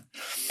tell you that.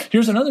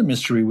 Here's another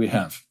mystery we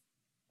have.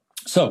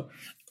 So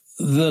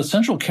the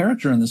central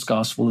character in this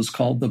gospel is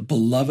called the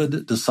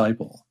beloved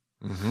disciple.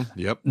 Mm-hmm.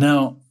 Yep.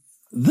 Now,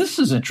 this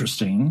is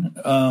interesting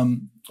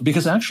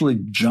because actually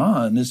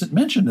John isn't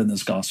mentioned in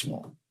this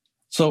gospel.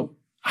 So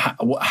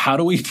how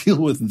do we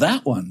deal with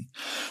that one?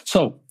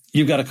 So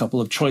you've got a couple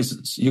of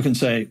choices. You can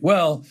say,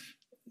 well,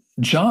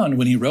 John,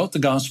 when he wrote the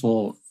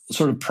gospel,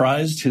 sort of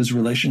prized his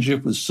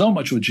relationship with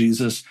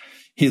Jesus,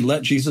 he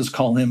let Jesus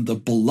call him the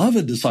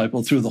beloved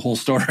disciple through the whole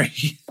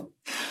story.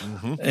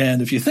 Mm-hmm.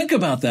 And if you think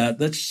about that,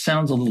 that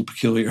sounds a little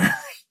peculiar.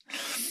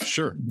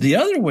 Sure. The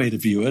other way to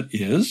view it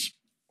is,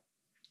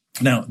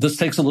 now this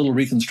takes a little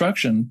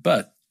reconstruction,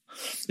 but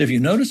if you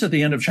notice at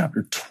the end of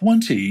chapter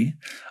 20,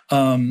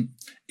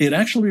 it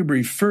actually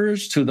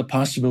refers to the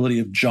possibility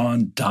of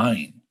John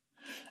dying.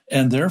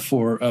 And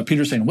therefore,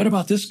 Peter's saying, what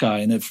about this guy?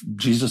 And if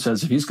Jesus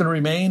says, if he's going to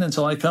remain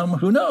until I come,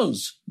 who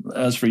knows?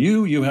 As for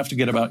you, you have to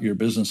get about your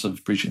business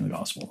of preaching the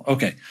gospel.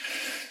 Okay.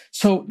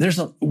 So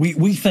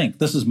we think,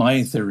 this is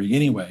my theory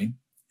anyway,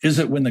 is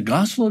that when the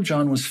Gospel of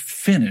John was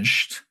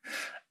finished,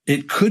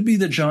 It could be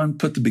that John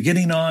put the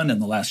beginning on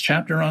and the last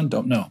chapter on.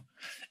 Don't know.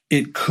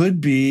 It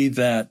could be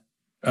that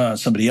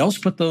somebody else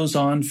put those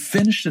on,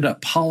 finished it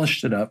up,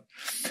 polished it up.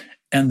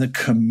 And the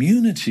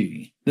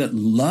community that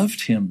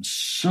loved him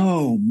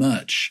so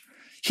much,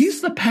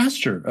 he's the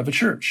pastor of a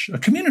church, a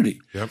community.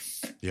 Yep.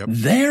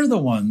 They're the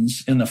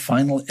ones in the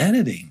final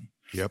editing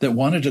that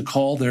wanted to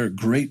call their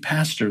great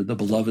pastor the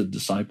beloved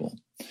disciple.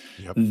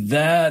 Yep.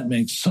 That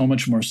makes so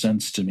much more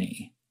sense to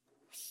me.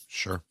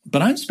 Sure.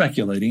 But I'm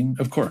speculating,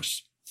 of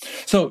course.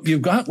 So we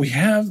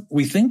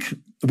think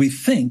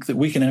that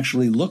we can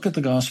actually look at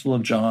the Gospel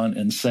of John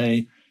and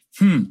say,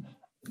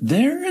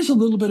 there is a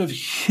little bit of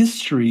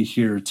history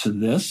here to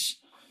this,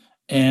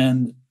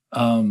 and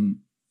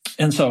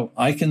so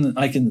I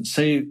can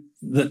say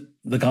that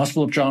the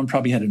Gospel of John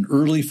probably had an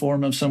early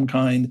form of some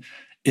kind.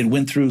 It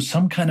went through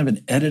some kind of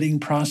an editing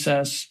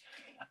process,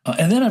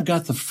 and then I've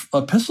got the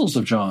epistles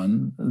of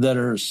John that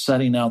are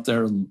setting out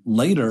there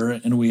later,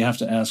 and we have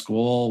to ask,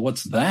 well,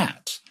 what's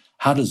that?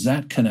 How does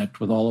that connect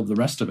with all of the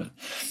rest of it?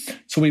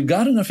 So we've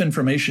got enough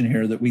information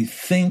here that we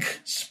think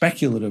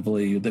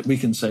speculatively that we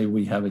can say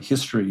we have a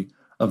history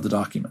of the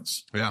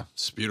documents. Yeah,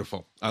 it's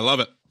beautiful. I love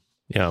it.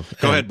 Yeah.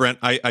 Go ahead, Brent.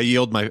 I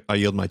yield my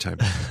time.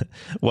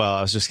 Well,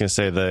 I was just going to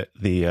say that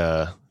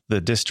the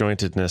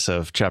disjointedness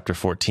of chapter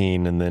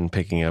 14 and then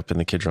picking up in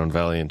the Kidron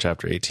Valley in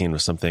chapter 18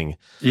 was something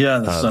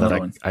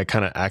that I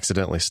kind of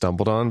accidentally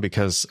stumbled on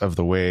because of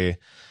the way,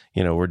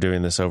 we're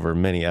doing this over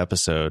many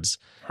episodes.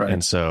 Right.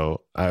 And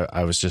so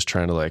I was just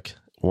trying to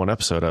one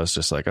episode, I was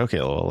just like, okay,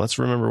 well, let's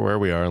remember where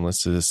we are and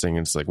let's do this thing.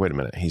 And it's like, wait a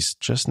minute, he's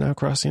just now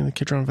crossing the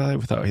Kidron Valley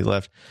without he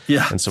left.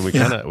 Yeah. And so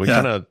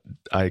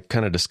I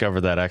kind of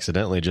discovered that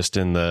accidentally just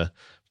in the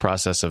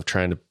process of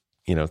trying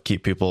to,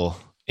 keep people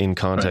in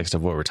context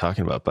of what we're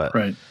talking about. But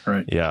right.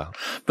 Yeah.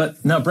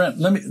 But now, Brent,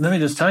 let me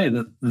just tell you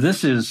that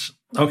this is,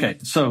 okay.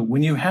 So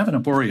when you have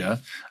an aporia,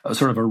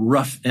 sort of a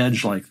rough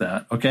edge like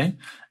that, okay,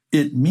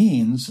 it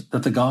means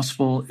that the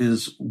gospel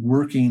is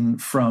working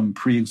from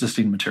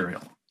pre-existing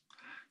material.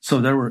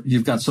 So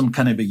you've got some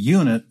kind of a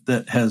unit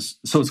that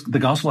the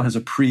gospel has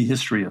a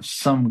prehistory of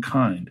some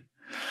kind.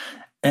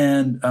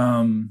 And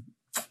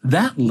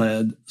that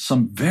led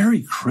some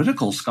very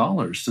critical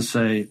scholars to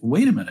say,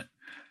 wait a minute,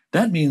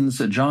 that means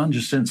that John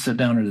just didn't sit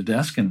down at a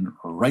desk and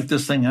write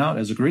this thing out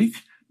as a Greek?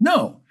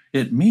 No,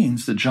 it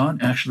means that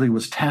John actually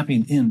was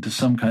tapping into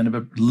some kind of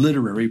a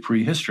literary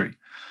prehistory.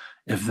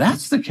 If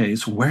that's the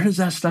case, where is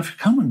that stuff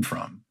coming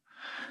from?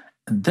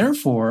 And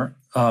therefore,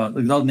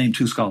 I'll name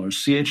two scholars,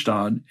 C.H.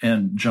 Dodd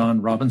and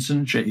John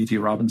Robinson, J.E.T.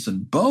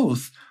 Robinson,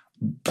 both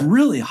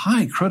really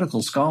high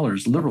critical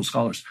scholars, liberal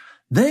scholars.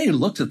 They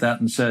looked at that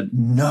and said,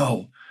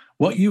 no,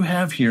 what you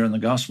have here in the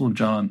Gospel of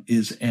John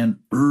is an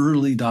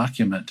early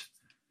document.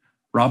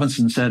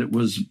 Robinson said it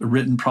was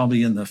written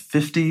probably in the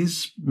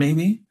 50s,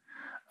 maybe.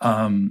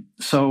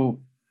 So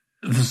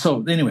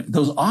anyway,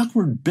 those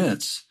awkward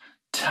bits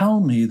tell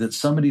me that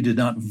somebody did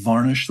not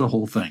varnish the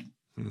whole thing.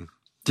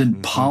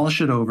 Didn't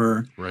polish it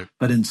over, right,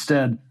 but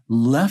instead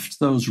left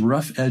those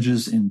rough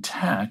edges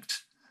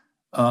intact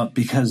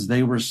because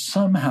they were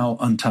somehow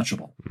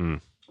untouchable.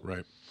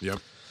 Right. Yep.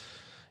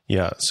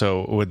 Yeah.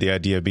 So would the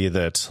idea be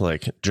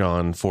that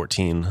John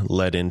 14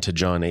 led into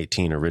John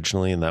 18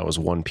 originally, and that was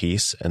one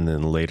piece, and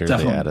then later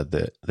Definitely. They added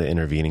the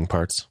intervening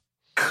parts?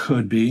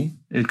 Could be.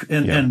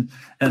 And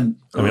I mean,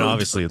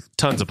 obviously,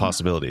 tons of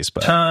possibilities,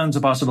 but tons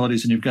of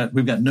possibilities. And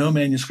we've got no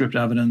manuscript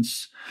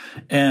evidence.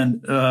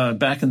 And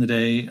back in the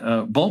day,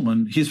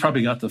 Bultmann, he's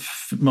probably got the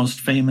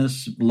most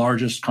famous,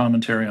 largest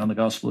commentary on the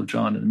Gospel of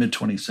John in the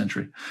mid-20th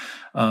century.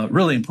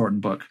 Really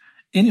important book.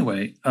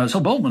 Anyway, so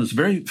Bultmann is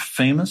very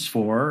famous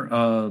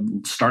for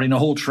starting a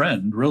whole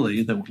trend,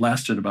 really, that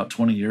lasted about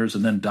 20 years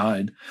and then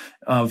died,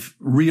 of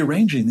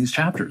rearranging these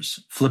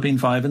chapters, flipping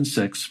 5 and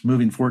 6,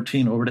 moving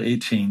 14 over to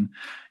 18,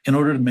 in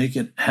order to make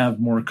it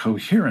have more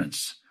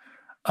coherence.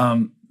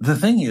 The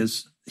thing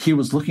is, he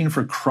was looking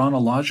for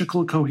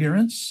chronological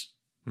coherence,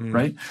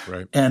 right?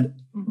 Right. And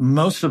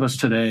most of us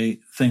today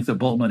think that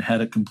Bultmann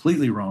had it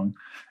completely wrong.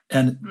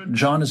 And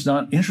John is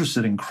not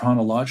interested in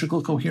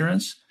chronological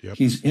coherence. Yep.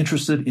 He's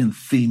interested in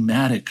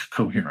thematic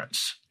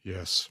coherence.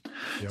 Yes.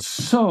 Yep.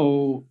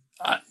 So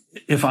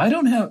if I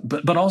don't have,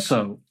 but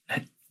also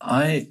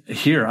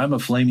I'm a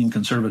flaming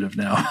conservative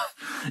now.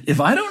 If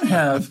I don't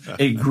have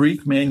a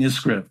Greek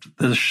manuscript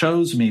that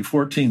shows me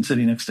 14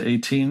 sitting next to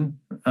 18,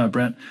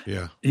 Brent,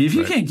 if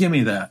you can't give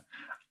me that,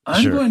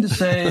 I'm going to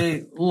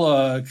say,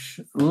 look,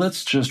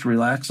 let's just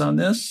relax on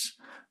this.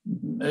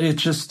 It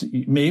just,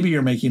 maybe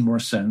you're making more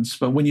sense.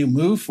 But when you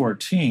move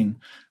 14,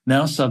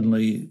 now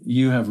suddenly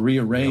you have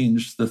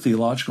rearranged the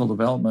theological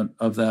development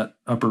of that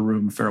upper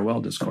room farewell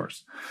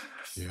discourse.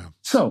 Yeah.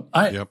 So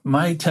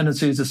my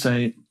tendency is to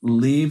say,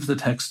 leave the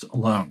text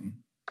alone.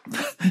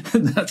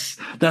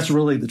 That's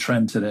really the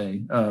trend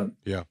today.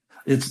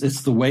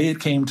 It's the way it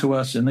came to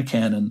us in the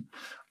canon.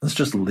 Let's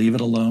just leave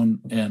it alone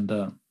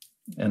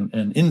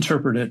and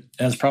interpret it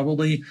as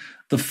probably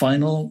the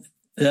final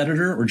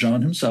editor or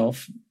John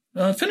himself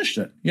finished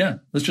it. Yeah,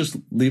 let's just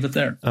leave it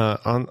there.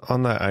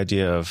 On that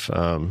idea of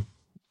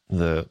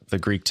the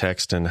Greek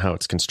text and how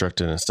it's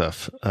constructed and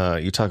stuff,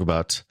 you talk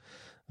about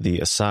the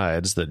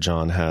asides that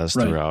John has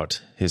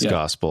throughout his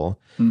gospel.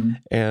 Mm-hmm.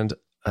 And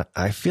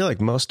I feel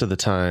like most of the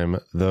time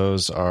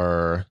those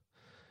are,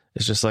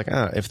 it's just like,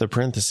 if the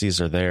parentheses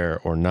are there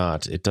or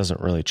not, it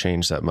doesn't really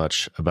change that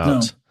much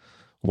about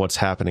what's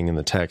happening in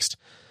the text.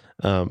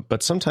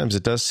 But sometimes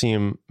it does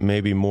seem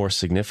maybe more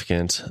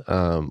significant,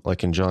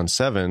 like in John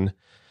 7,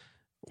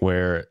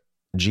 where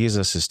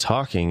Jesus is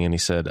talking and he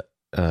said,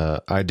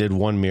 I did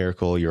one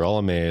miracle, you're all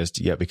amazed,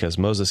 yet because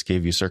Moses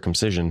gave you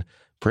circumcision,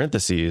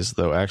 parentheses,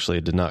 though actually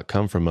it did not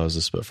come from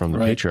Moses, but from the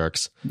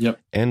patriarchs,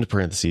 end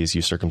parentheses,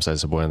 you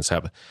circumcised a boy on the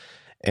Sabbath.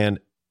 And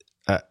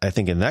I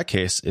think in that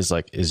case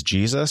is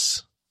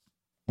Jesus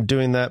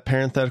doing that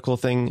parenthetical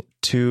thing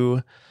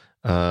to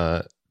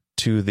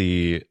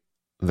the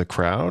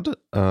crowd,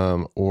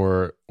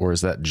 or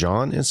is that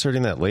John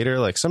inserting that later?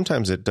 Like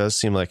sometimes it does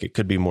seem like it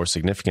could be more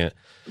significant,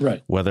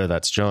 whether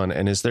that's John.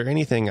 And is there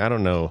anything, I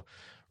don't know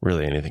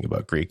really anything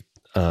about Greek.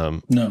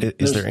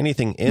 Is there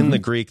anything in the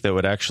Greek that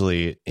would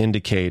actually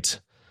indicate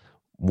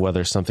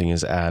whether something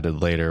is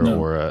added later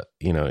or,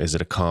 is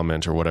it a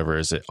comment or whatever?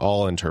 Is it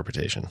all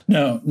interpretation?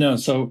 No.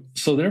 So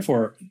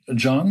therefore,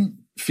 John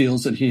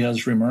feels that he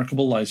has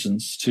remarkable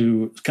license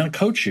to kind of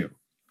coach you.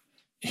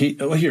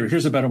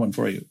 Here's a better one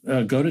for you.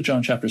 Go to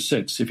John chapter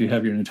 6 if you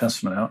have your New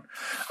Testament out.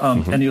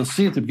 And you'll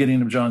see at the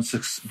beginning of John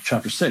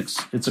chapter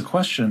 6, it's a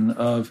question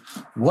of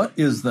what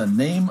is the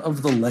name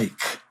of the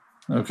lake?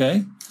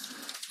 Okay?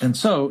 And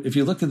so if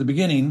you look at the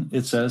beginning,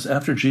 it says,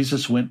 after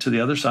Jesus went to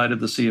the other side of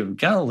the Sea of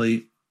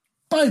Galilee,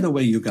 by the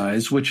way, you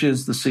guys, which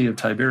is the Sea of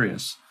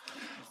Tiberias.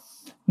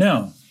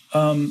 Now,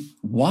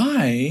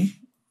 why?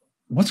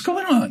 What's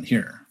going on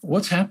here?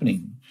 What's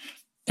happening?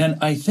 And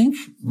I think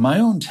my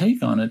own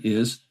take on it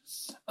is,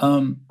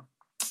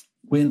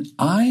 when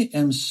I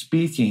am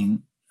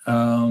speaking,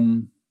 let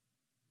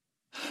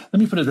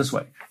me put it this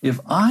way. If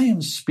I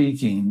am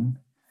speaking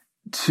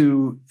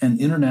to an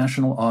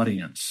international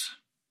audience,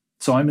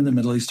 so I'm in the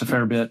Middle East a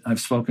fair bit.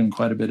 I've spoken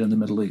quite a bit in the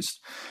Middle East.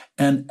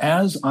 And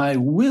as I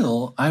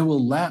will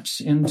lapse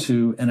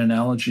into an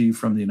analogy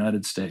from the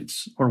United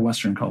States or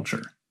Western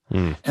culture.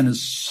 And as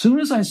soon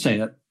as I say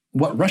it,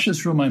 what rushes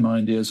through my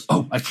mind is,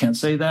 I can't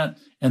say that.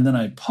 And then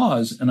I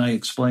pause and I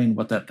explain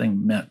what that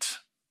thing meant.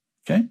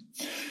 Okay?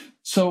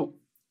 So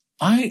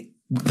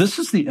this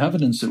is the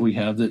evidence that we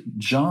have that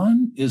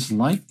John is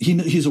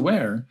he's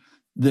aware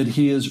that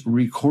he is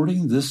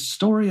recording this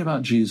story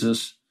about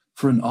Jesus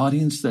for an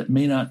audience that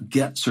may not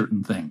get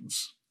certain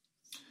things.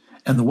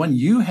 And the one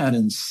you had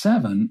in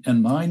 7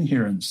 and mine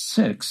here in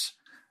 6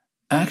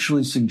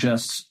 actually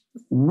suggests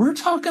we're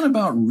talking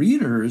about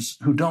readers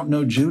who don't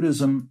know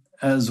Judaism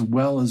as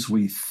well as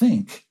we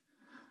think.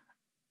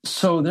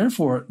 So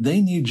therefore,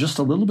 they need just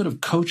a little bit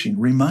of coaching,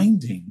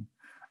 reminding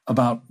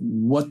about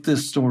what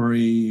this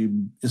story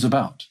is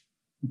about.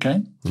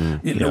 Okay?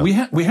 We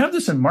have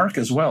this in Mark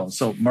as well.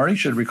 So Marty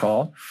should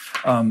recall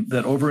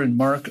that over in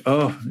Mark,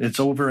 it's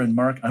over in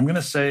Mark, I'm going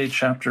to say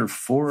chapter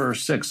 4 or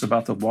 6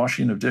 about the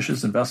washing of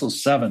dishes and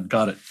vessels. 7,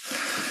 got it.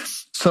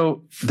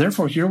 So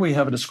therefore, here we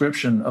have a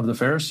description of the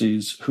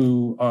Pharisees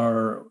who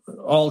are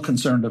all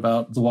concerned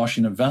about the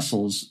washing of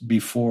vessels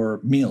before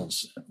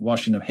meals,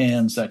 washing of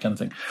hands, that kind of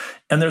thing.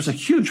 And there's a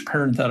huge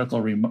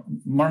parenthetical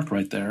remark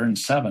right there in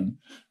 7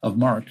 of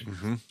Mark.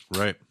 Mm-hmm.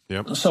 Right,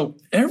 yep. So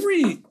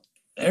every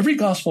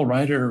gospel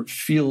writer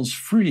feels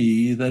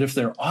free that if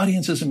their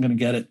audience isn't going to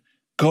get it,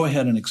 go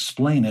ahead and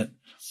explain it.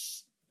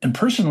 And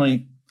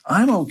personally,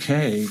 I'm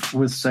okay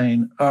with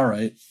saying, all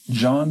right,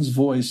 John's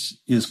voice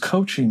is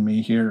coaching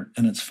me here,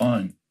 and it's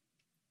fine.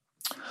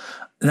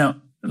 Now,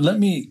 let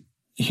me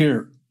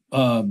hear,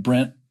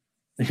 Brent,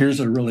 here's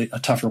a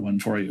tougher one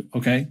for you,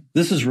 okay?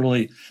 This is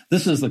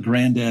the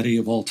granddaddy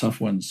of all tough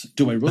ones.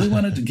 Do I really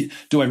want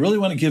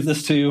to give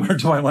this to you, or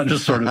do I want to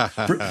just sort of,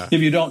 if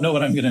you don't know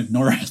it, I'm going to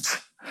ignore it.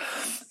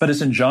 But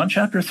it's in John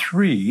chapter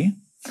 3,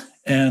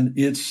 and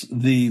it's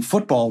the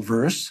football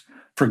verse,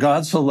 for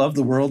God so loved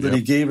the world that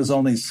he gave his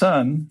only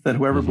son, that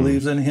whoever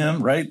believes in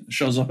him, right,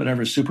 shows up at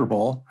every Super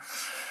Bowl.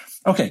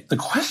 Okay, the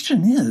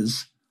question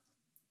is,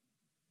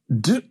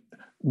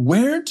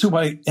 where do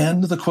I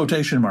end the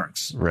quotation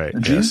marks? Right.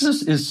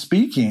 Jesus is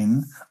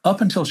speaking up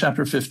until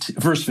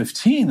verse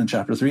 15 in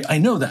chapter 3. I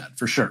know that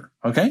for sure,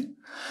 okay?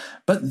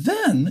 But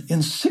then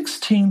in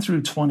 16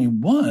 through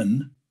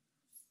 21,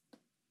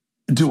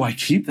 do I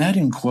keep that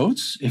in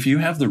quotes? If you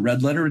have the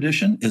red letter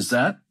edition, is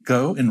that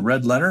go in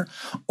red letter?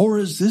 Or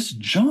is this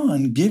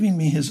John giving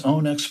me his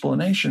own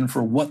explanation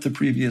for what the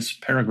previous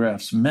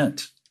paragraphs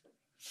meant?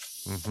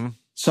 Mm-hmm.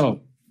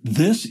 So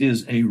this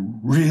is a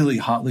really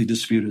hotly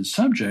disputed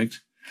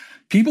subject.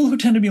 People who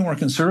tend to be more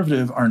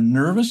conservative are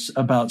nervous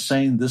about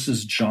saying this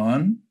is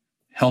John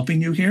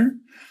helping you here.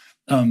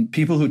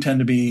 People who tend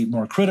to be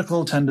more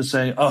critical tend to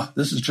say,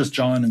 this is just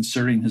John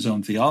inserting his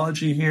own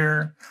theology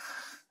here.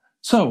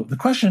 So the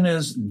question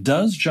is,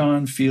 does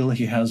John feel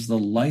he has the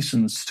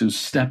license to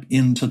step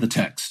into the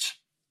text?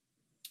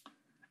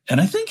 And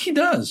I think he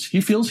does.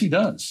 He feels he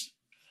does.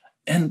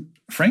 And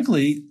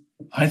frankly,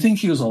 I think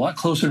he was a lot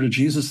closer to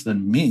Jesus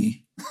than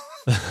me.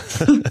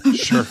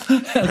 Sure.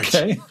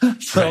 Okay.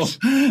 So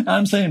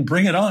I'm saying,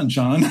 bring it on,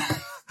 John.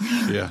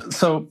 Yeah.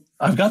 So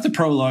I've got the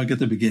prologue at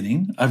the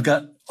beginning. I've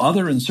got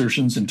other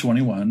insertions in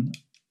 21.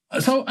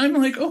 So I'm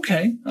like,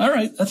 okay, all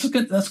right, that's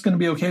good. That's going to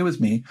be okay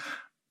with me.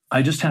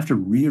 I just have to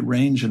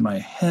rearrange in my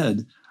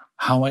head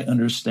how I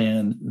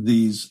understand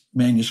these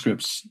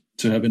manuscripts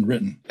to have been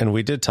written. And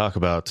we did talk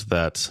about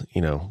that,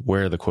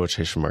 where the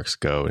quotation marks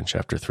go in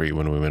chapter 3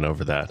 when we went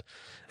over that.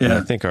 Yeah. And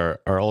I think our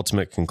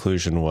ultimate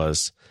conclusion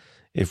was,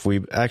 if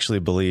we actually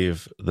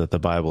believe that the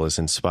Bible is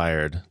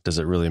inspired, does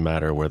it really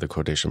matter where the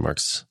quotation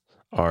marks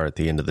are at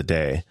the end of the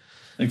day?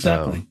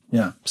 Exactly.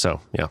 Yeah.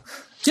 So, yeah.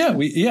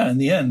 Yeah. In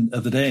the end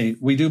of the day,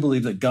 we do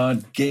believe that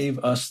God gave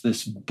us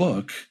this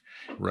book.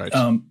 Right.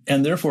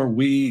 And therefore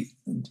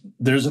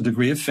there's a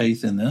degree of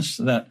faith in this,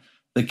 that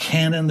the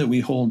canon that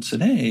we hold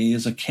today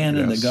is a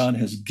canon that God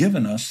has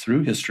given us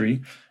through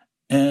history,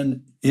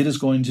 and it is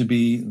going to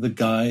be the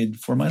guide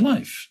for my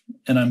life.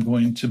 And I'm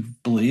going to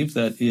believe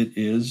that it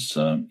is,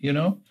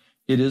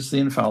 it is the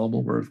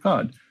infallible word of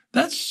God.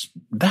 That's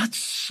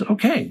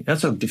okay.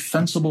 That's a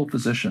defensible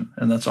position,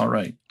 and that's all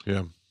right.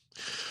 Yeah.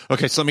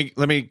 Okay, so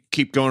let me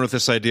keep going with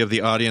this idea of the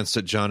audience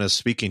that John is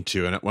speaking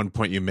to. And at one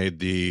point you made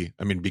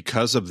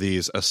because of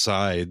these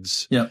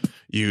asides,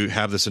 you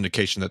have this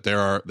indication that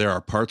there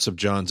are parts of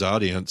John's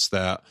audience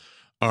that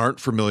aren't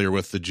familiar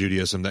with the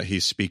Judaism that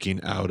he's speaking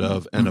out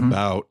of and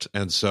about.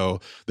 And so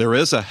there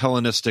is a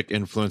Hellenistic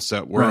influence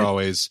that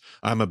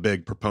I'm a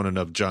big proponent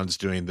of John's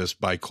doing this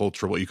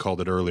bicultural, what you called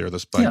it earlier,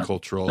 this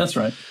bicultural. That's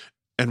right.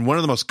 And one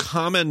of the most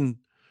common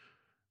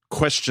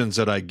questions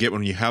that I get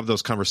when you have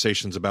those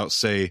conversations about,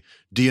 say,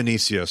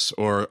 Dionysius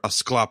or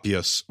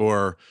Asclepius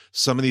or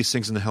some of these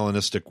things in the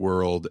Hellenistic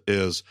world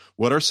is,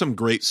 what are some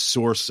great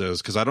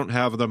sources? Because I don't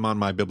have them on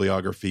my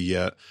bibliography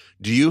yet.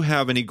 Do you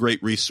have any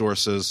great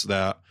resources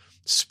that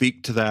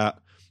speak to that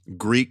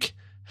Greek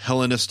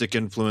Hellenistic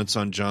influence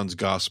on John's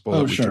gospel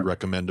that we could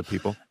recommend to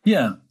people?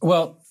 Yeah.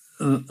 Well,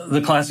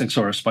 the classic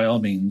source, by all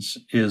means,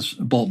 is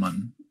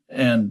Bultmann,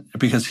 and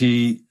because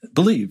he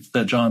believed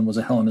that John was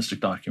a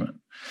Hellenistic document.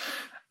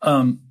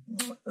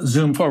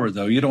 Zoom forward,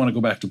 though. You don't want to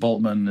go back to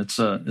Bultmann. It's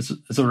a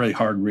very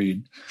hard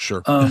read.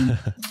 Sure.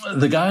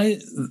 The guy,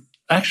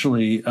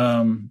 actually,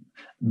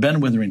 Ben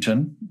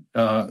Witherington,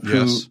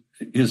 who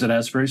is at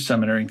Asbury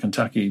Seminary in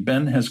Kentucky.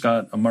 Ben has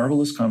got a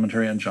marvelous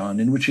commentary on John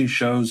in which he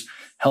shows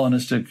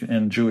Hellenistic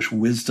and Jewish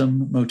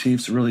wisdom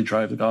motifs that really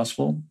drive the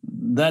gospel.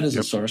 That is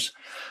a source.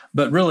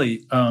 But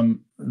really,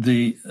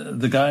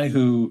 the guy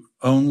who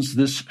owns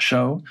this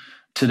show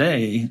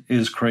today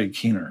is Craig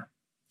Keener.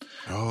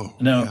 Oh,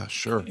 now, yeah,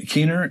 sure.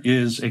 Keener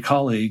is a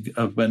colleague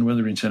of Ben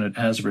Witherington at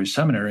Asbury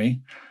Seminary,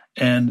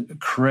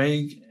 and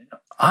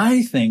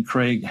I think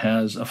Craig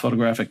has a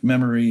photographic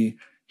memory.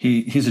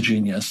 He's a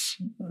genius,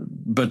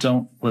 but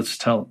let's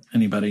tell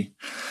anybody.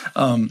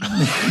 Keep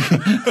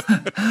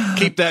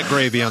that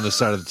gravy on the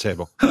side of the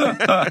table.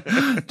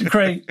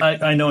 Craig,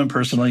 I know him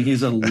personally.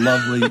 He's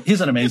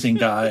an amazing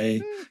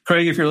guy.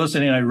 Craig, if you're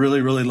listening, I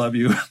really, really love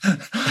you.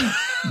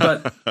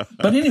 But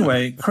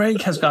anyway,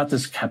 Craig has got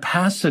this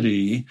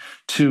capacity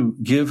to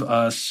give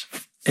us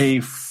a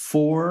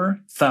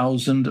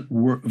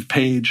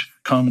 4,000-page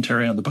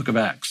commentary on the book of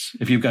Acts,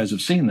 if you guys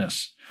have seen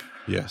this.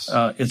 Yes.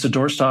 It's a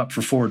doorstop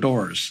for 4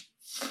 doors.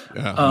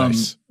 Yeah,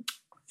 nice.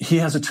 He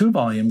has a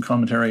 2-volume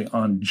commentary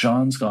on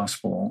John's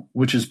gospel,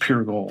 which is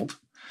pure gold.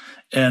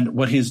 And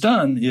what he's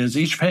done is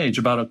each page,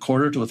 about a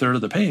quarter to a third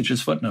of the page,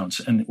 is footnotes.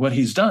 And what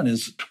he's done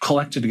is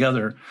collected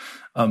together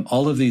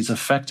all of these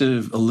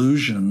effective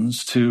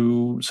allusions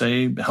to,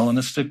 say,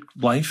 Hellenistic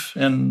life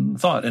and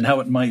thought and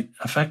how it might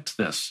affect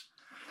this.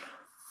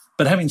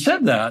 But having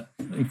said that,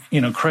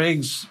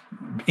 Craig's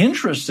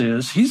interest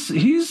is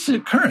he's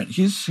current.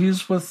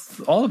 He's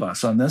with all of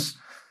us on this,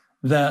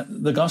 that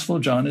the Gospel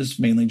of John is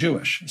mainly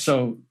Jewish.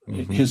 So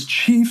his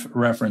chief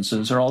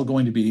references are all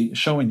going to be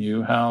showing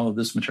you how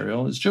this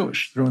material is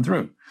Jewish through and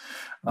through.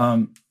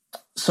 But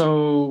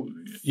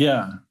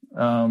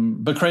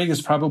Craig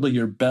is probably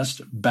your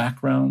best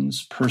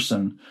backgrounds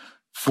person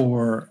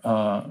for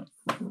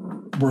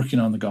working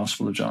on the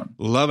Gospel of John.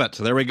 Love it.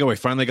 So there we go. We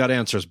finally got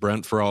answers,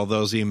 Brent, for all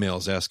those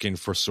emails asking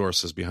for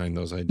sources behind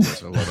those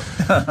ideas. I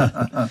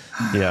love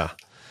it. Yeah.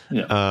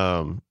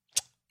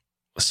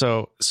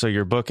 So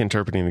your book,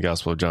 Interpreting the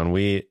Gospel of John,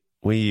 we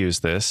use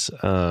this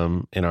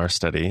in our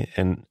study,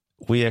 and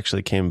we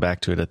actually came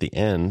back to it at the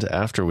end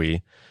after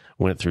we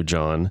went through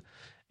John,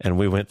 and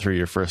we went through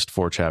your first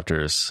 4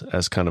 chapters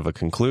as kind of a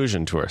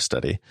conclusion to our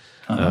study.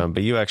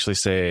 But you actually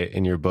say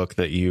in your book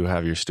that you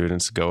have your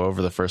students go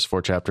over the first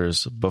 4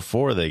 chapters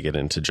before they get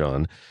into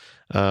John.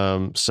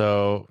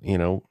 So,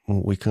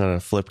 we kind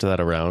of flipped that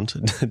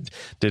around.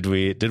 Did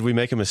we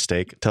make a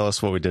mistake? Tell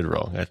us what we did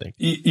wrong, I think.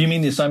 You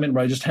mean the assignment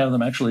where I just have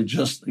them actually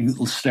just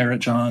stare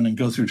at John and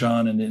go through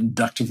John and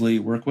inductively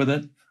work with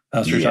it?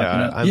 That's what you're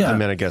talking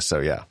about? I guess so,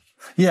 yeah.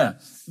 Yeah.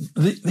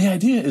 The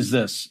idea is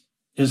this,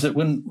 is that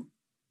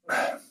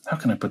how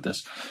can I put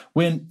this?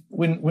 When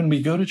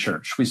we go to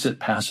church, we sit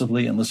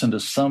passively and listen to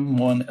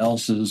someone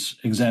else's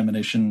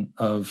examination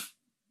of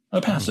a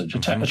passage, a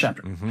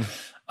chapter.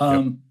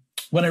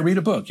 When I read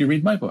a book, you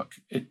read my book,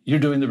 you're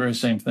doing the very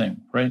same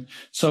thing, right?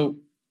 So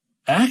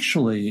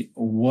actually,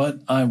 what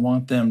I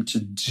want them to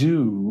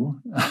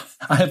do,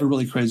 I have a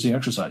really crazy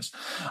exercise.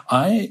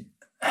 I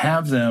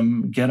have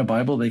them get a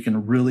Bible they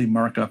can really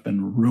mark up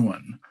and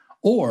ruin,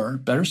 or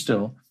better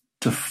still,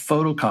 to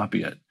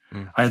photocopy it.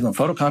 I have them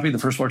photocopy the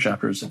first 4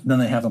 chapters, then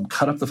they have them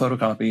cut up the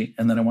photocopy,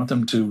 and then I want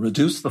them to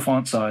reduce the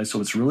font size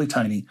so it's really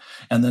tiny,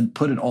 and then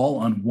put it all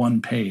on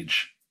one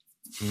page.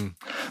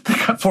 They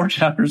got 4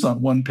 chapters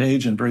on one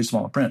page in very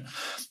small print.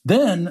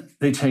 Then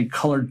they take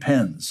colored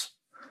pens.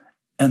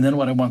 And then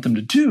what I want them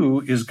to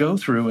do is go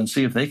through and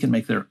see if they can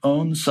make their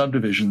own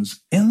subdivisions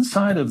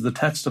inside of the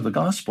text of the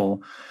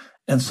gospel.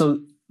 And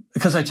so,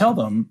 because I tell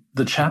them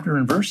the chapter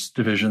and verse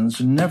divisions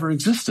never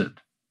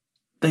existed.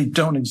 They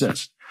don't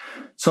exist.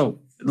 So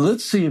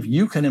let's see if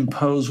you can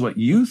impose what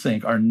you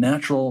think are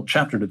natural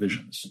chapter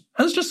divisions.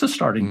 That's just a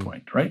starting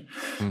point, right?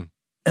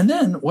 And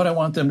then what I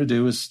want them to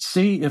do is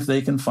see if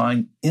they can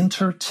find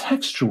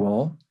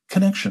intertextual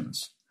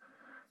connections.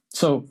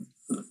 So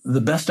the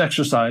best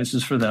exercise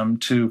is for them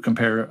to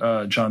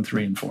compare John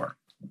 3 and 4.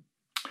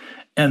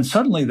 And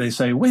suddenly they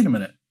say, wait a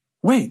minute,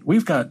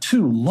 we've got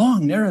 2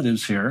 long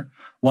narratives here,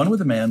 one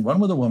with a man, one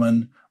with a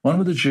woman, one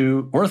with a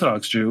Jew,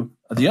 Orthodox Jew.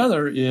 The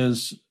other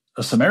is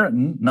a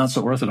Samaritan, not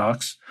so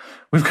Orthodox.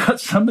 We've got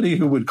somebody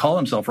who would call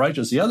himself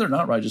righteous, the other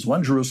not righteous,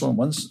 one Jerusalem,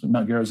 one's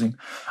Mount Gerizim.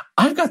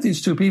 I've got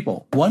these 2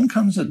 people. One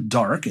comes at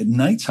dark, at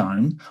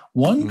nighttime.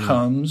 One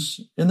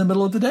comes in the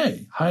middle of the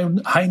day,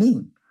 high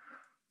noon.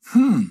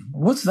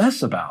 What's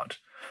this about?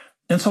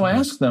 And so I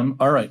ask them,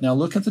 all right, now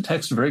look at the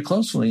text very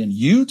closely, and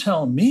you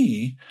tell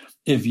me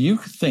if you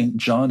think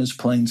John is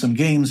playing some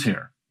games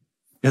here.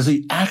 Is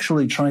he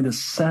actually trying to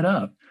set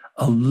up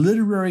a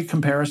literary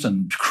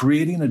comparison,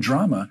 creating a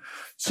drama,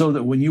 so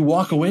that when you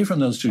walk away from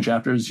those 2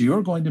 chapters,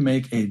 you're going to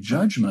make a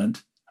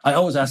judgment? I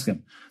always ask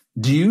him,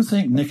 do you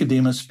think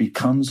Nicodemus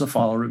becomes a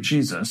follower of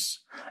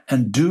Jesus?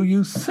 And do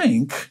you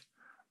think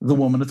the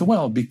woman at the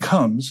well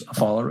becomes a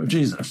follower of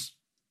Jesus?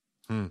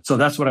 So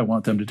that's what I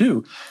want them to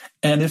do.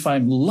 And if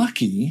I'm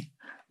lucky,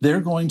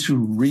 they're going to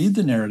read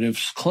the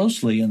narratives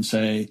closely and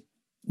say,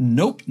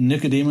 nope,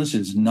 Nicodemus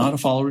is not a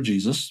follower of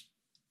Jesus.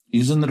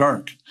 He's in the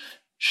dark.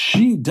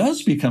 She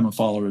does become a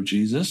follower of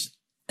Jesus.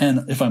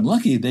 And if I'm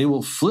lucky, they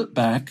will flip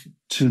back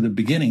to the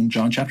beginning,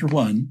 John chapter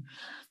 1,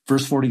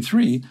 verse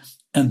 43,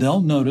 and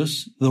they'll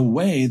notice the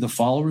way the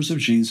followers of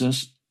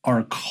Jesus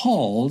are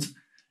called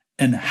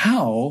and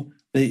how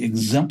they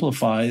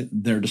exemplify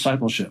their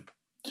discipleship.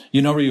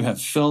 You know where you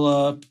have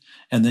Philip,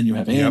 and then you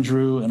have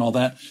Andrew and all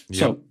that.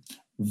 So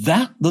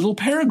that little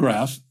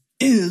paragraph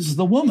is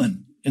the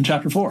woman in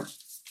chapter 4.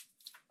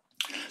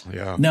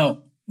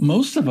 Now,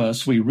 most of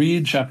us, we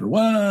read chapter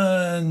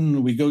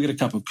 1, we go get a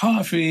cup of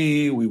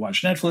coffee, we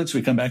watch Netflix,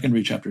 we come back and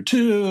read chapter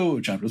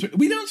 2, chapter 3.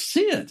 We don't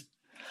see it.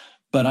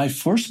 But I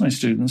force my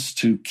students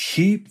to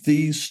keep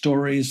these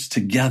stories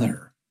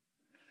together.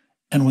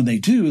 And when they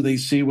do, they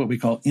see what we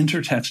call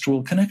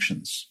intertextual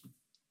connections.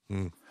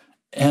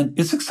 And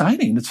it's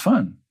exciting. It's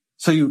fun.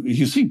 So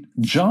you see,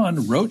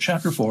 John wrote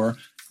chapter 4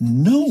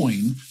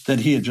 knowing that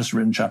he had just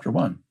written chapter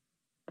 1.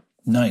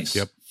 Nice.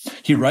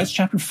 He writes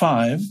chapter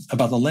 5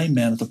 about the lame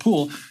man at the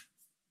pool,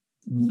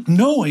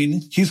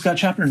 knowing he's got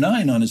chapter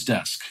 9 on his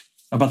desk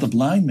about the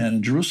blind man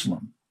in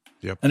Jerusalem.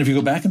 And if you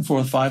go back and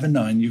forth, 5 and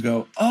 9, you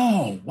go,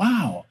 oh,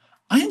 wow,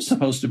 I am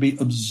supposed to be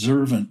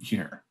observant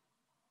here.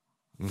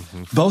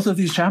 Both of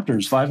these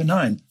chapters, 5 and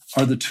 9,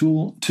 are the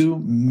two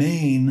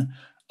main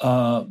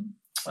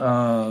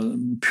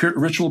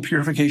ritual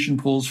purification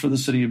pools for the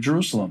city of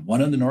Jerusalem,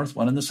 one in the north,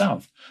 one in the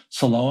south,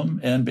 Siloam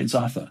and Beit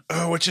Zatha.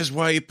 Oh, which is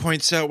why he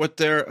points out what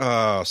they're...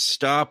 Oh,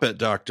 stop it,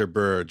 Dr.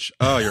 Burge.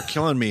 Oh, you're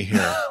killing me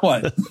here.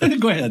 What?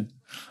 Go ahead.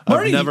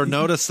 Marty, I've never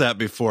noticed that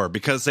before,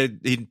 because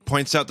he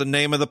points out the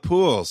name of the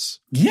pools.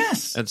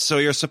 Yes. And so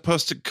you're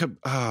supposed to...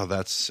 Oh,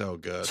 that's so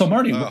good. So,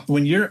 Marty,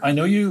 when I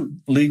know you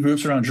lead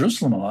groups around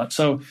Jerusalem a lot,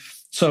 so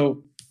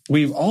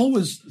we've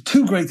always...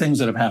 2 great things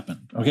that have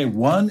happened. Okay,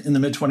 one in the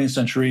mid-20th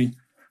century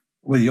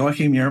with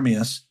Joachim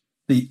Jeremias,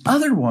 the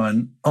other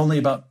one only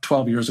about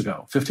 12 years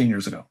ago, 15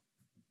 years ago.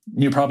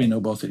 You probably know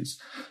both these.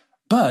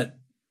 But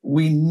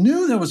we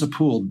knew there was a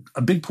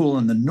big pool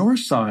in the north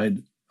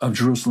side of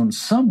Jerusalem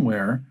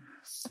somewhere,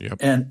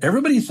 and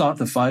everybody thought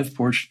the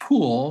 5-porched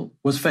pool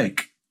was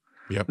fake.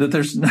 That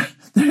there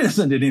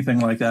isn't anything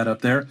like that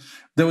up there.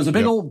 There was a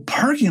big old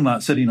parking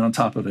lot sitting on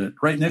top of it,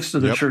 right next to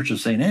the Church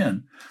of St.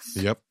 Anne.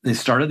 They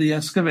started the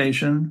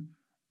excavation,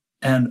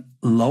 and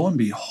lo and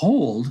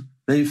behold,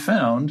 they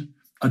found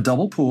a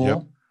double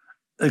pool,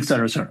 et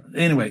cetera, et cetera.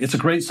 Anyway, it's a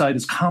great site.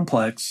 It's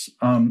complex,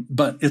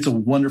 but it's a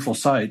wonderful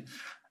site.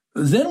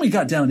 Then we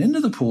got down into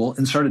the pool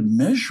and started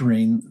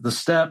measuring the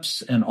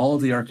steps and all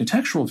of the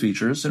architectural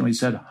features. And we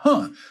said,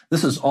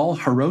 this is all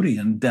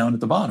Herodian down at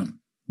the bottom.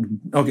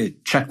 Okay,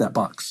 check that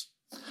box.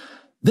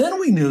 Then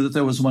we knew that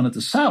there was one at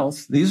the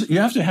south. You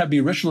have to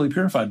be ritually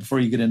purified before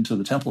you get into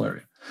the temple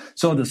area.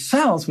 So in the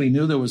south, we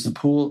knew there was the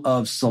pool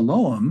of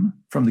Siloam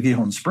from the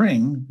Gihon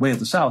Spring, way at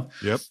the south.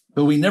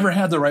 But we never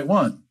had the right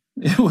one.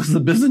 It was the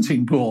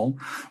Byzantine pool.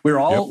 We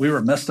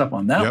were messed up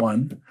on that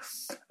one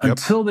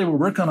until they were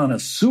working on a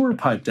sewer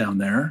pipe down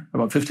there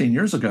about 15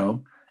 years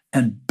ago,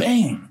 and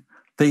bang,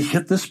 they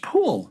hit this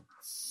pool.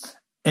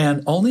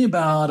 And only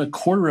about a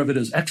quarter of it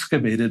is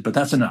excavated, but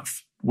that's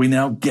enough. We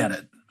now get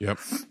it. Yep.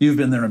 You've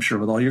been there, I'm sure,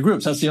 with all your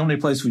groups. That's the only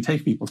place we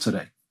take people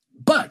today.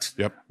 But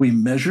we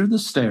measured the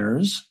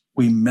stairs.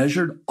 We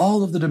measured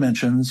all of the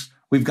dimensions.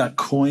 We've got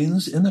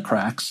coins in the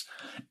cracks.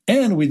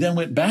 And we then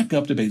went back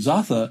up to Beit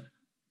Zatha,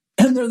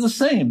 and they're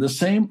the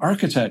same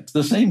architect,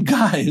 the same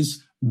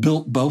guys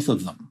built both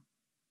of them.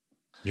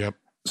 Yep.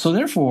 So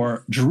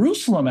therefore,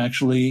 Jerusalem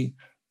actually,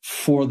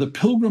 for the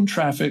pilgrim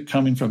traffic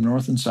coming from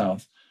north and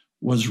south,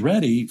 was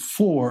ready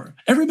for,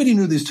 everybody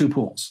knew these two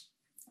pools.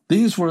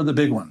 These were the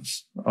big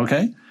ones,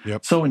 okay?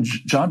 Yep. So when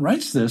John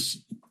writes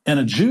this, and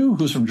a Jew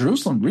who's from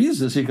Jerusalem reads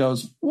this, he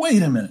goes,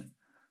 wait a minute.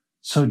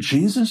 So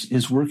Jesus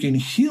is working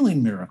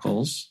healing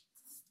miracles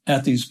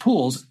at these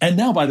pools. And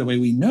now, by the way,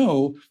 we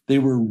know they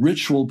were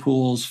ritual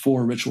pools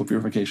for ritual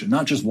purification,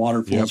 not just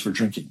water pools for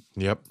drinking.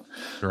 Yep,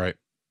 right.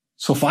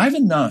 So 5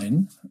 and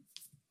 9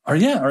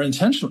 are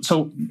intentional.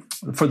 So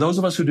for those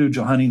of us who do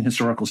Johannine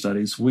historical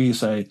studies, we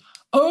say,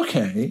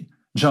 okay,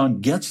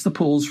 John gets the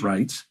pools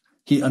right.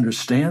 He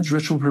understands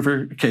ritual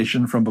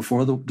purification from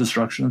before the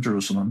destruction of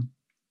Jerusalem.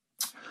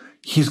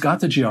 He's got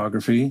the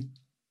geography.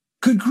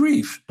 Good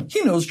grief.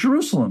 He knows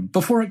Jerusalem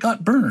before it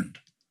got burned.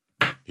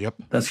 Yep.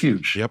 That's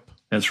huge. Yep.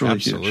 That's really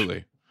huge.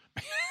 Absolutely.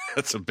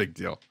 That's a big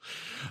deal.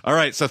 All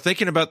right. So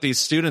thinking about these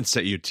students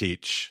that you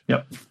teach.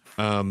 Yep.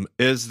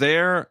 Is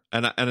there,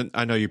 and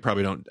I know you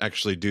probably don't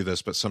actually do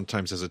this, but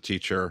sometimes as a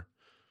teacher,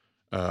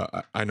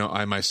 I know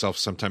I myself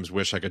sometimes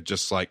wish I could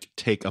just like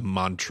take a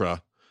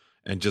mantra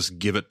and just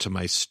give it to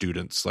my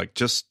students. Like,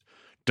 just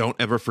don't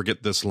ever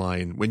forget this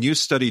line. When you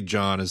study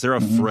John, is there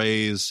a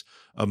phrase,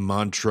 a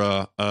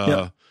mantra,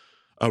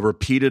 a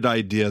repeated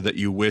idea that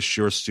you wish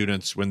your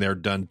students, when they're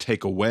done,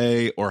 take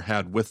away or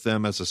had with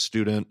them as a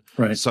student?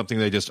 Right. Something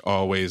they just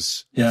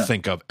always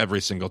think of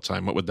every single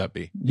time. What would that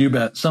be? You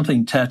bet.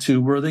 Something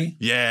tattoo worthy.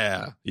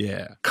 Yeah.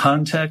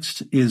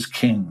 Context is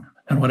king.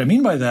 And what I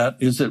mean by that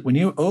is that when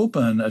you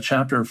open a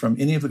chapter from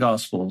any of the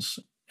Gospels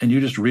and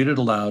you just read it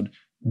aloud,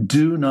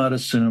 do not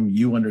assume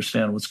you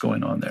understand what's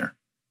going on there.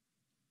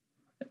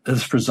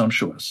 That's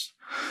presumptuous.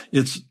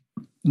 It's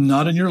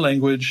not in your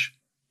language.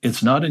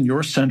 It's not in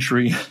your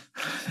century.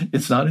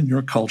 It's not in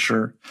your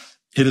culture.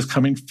 It is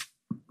coming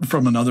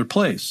from another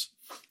place.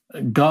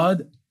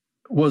 God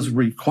was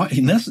required.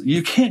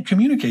 You can't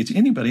communicate to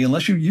anybody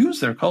unless you use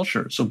their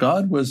culture. So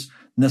God was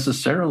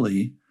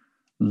necessarily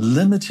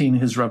limiting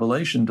his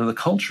revelation to the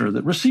culture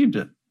that received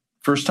it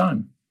first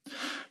time.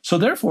 So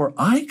therefore,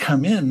 I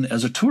come in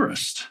as a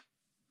tourist.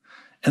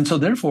 And so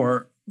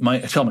therefore, I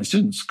tell my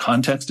students,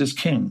 context is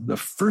king. The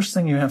first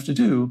thing you have to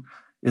do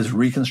is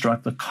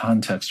reconstruct the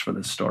context for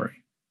this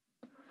story.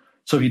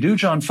 So if you do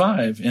John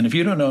 5, and if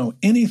you don't know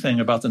anything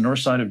about the north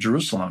side of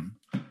Jerusalem,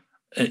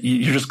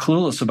 you're just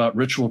clueless about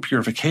ritual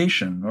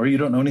purification, or you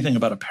don't know anything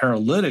about a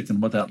paralytic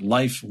and what that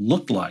life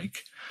looked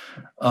like,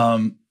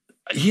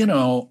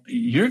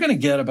 you're going to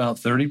get about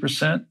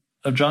 30%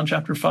 of John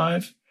chapter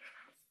 5.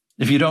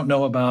 If you don't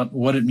know about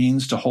what it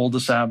means to hold the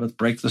Sabbath,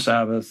 break the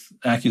Sabbath,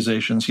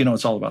 accusations,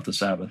 it's all about the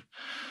Sabbath.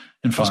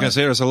 I was going to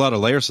say there's a lot of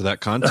layers to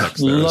that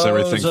context. There's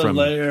everything from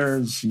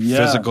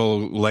physical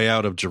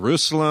layout of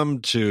Jerusalem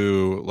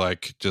to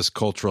like just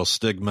cultural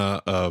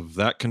stigma of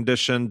that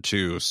condition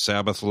to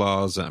Sabbath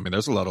laws. I mean,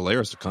 there's a lot of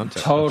layers to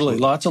context. Totally.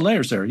 Lots of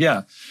layers there.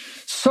 Yeah.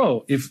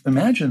 So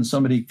imagine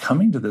somebody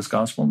coming to this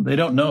gospel, they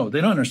don't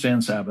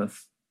understand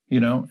Sabbath,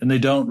 and they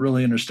don't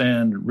really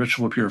understand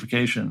ritual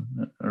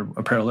purification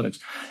or paralytics.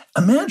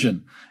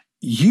 Imagine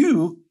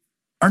you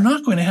are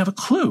not going to have a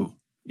clue.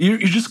 You're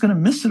just going to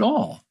miss it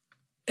all.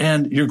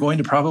 And you're going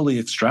to probably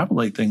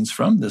extrapolate things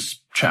from this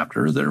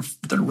chapter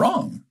that are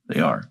wrong. They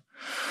are.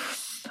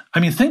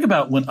 I mean, think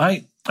about when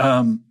I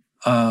love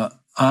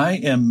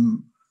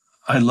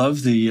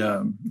the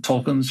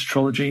Tolkien's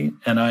trilogy,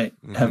 and I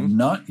have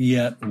not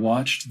yet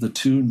watched the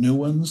 2 new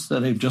ones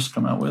that they've just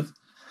come out with.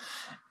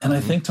 And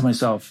I think to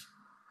myself,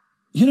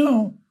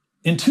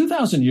 in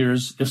 2,000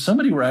 years, if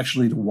somebody were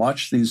actually to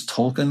watch these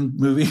Tolkien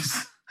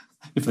movies,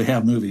 if they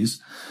have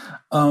movies,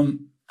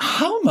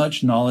 how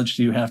much knowledge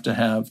do you have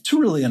to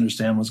really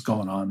understand what's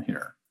going on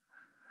here?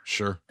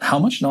 Sure. How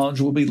much knowledge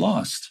will be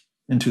lost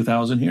in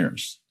 2,000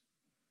 years?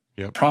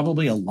 Yep.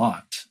 Probably a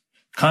lot.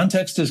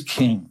 Context is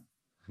king.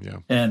 Yeah.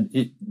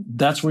 And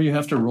that's where you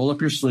have to roll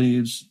up your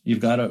sleeves. You've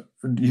got to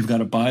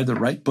buy the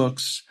right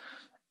books.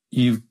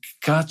 You've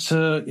got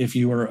to, if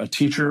you are a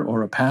teacher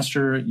or a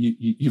pastor,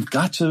 you've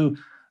got to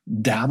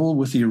dabble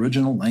with the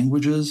original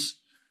languages.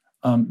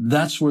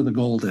 That's where the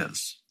gold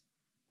is.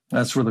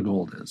 That's where the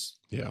gold is.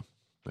 Yeah.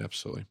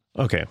 Absolutely.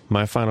 Okay,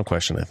 my final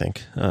question, I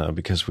think,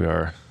 because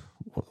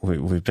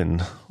we've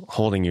been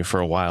holding you for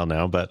a while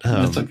now, but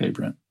that's okay,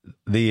 Brent.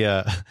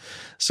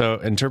 So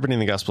interpreting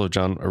the Gospel of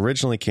John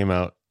originally came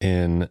out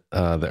in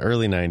the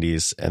early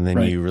 90s, and then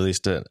Right. you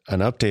released an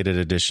updated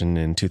edition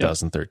in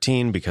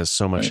 2013 because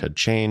so much had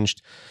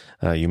changed.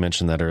 You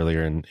mentioned that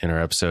earlier in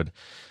our episode.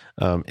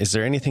 Is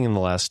there anything in the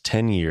last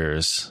 10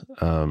 years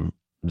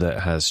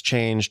that has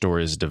changed or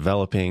is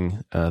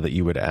developing that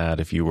you would add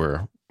if you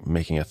were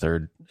making a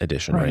third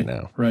edition right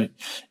now? Right.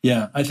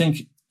 Yeah. I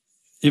think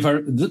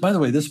by the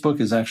way, this book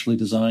is actually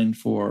designed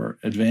for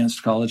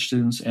advanced college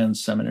students and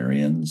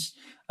seminarians.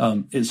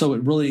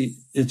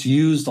 It's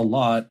used a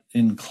lot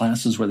in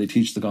classes where they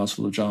teach the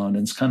Gospel of John.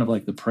 And it's kind of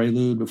like the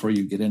prelude before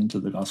you get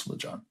into the Gospel of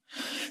John.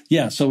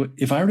 Yeah. So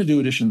if I were to do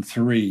edition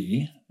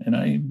 3, and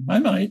I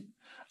might,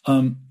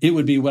 it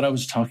would be what I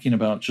was talking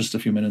about just a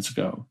few minutes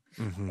ago.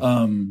 Mm-hmm.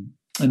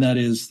 And that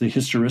is the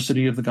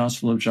historicity of the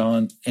Gospel of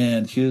John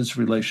and his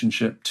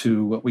relationship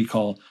to what we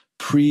call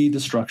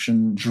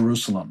pre-destruction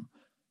Jerusalem.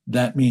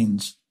 That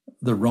means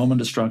the Roman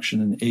destruction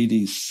in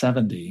AD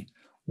 70.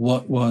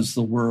 What was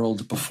the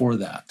world before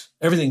that?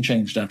 Everything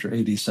changed after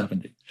AD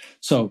 70.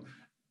 So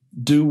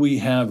do we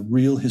have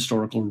real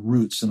historical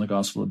roots in the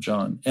Gospel of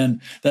John?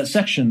 And that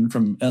section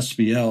from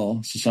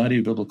SBL, Society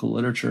of Biblical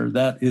Literature,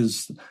 that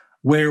is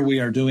where we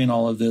are doing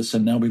all of this.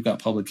 And now we've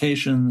got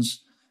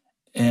publications.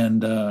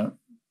 And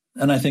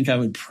I think I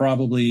would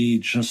probably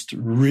just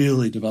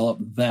really develop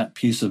that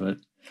piece of it.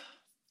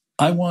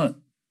 I want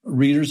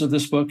readers of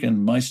this book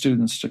and my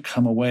students to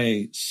come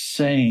away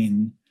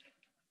saying,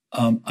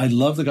 I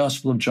love the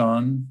Gospel of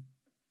John,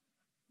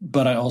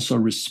 but I also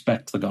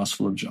respect the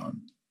Gospel of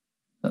John.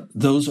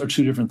 Those are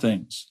two different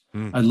things.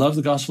 I love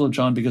the Gospel of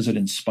John because it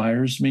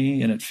inspires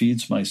me and it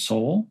feeds my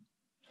soul,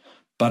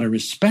 but I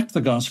respect the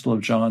Gospel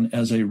of John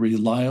as a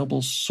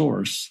reliable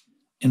source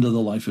into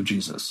the life of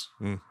Jesus.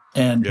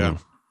 And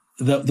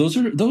those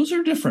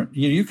are different.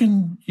 You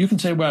can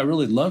say, well, I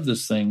really love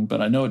this thing,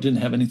 but I know it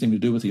didn't have anything to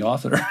do with the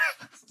author.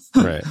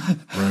 Right.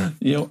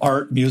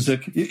 Art,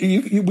 music.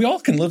 We all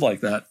can live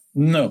like that.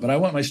 No, but I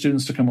want my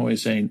students to come away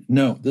saying,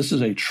 no, this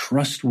is a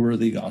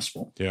trustworthy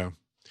gospel. Yeah.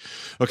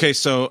 Okay,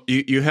 so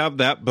you have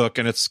that book,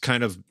 and it's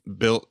kind of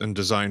built and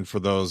designed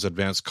for those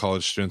advanced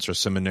college students or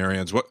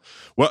seminarians.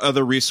 What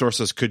other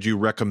resources could you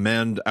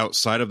recommend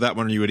outside of that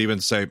one? Or you would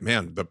even say,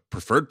 man, the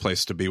preferred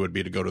place to be would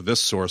be to go to this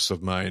source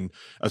of mine.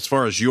 As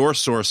far as your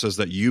sources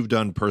that you've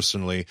done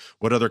personally,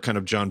 what other kind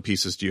of John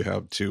pieces do you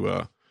have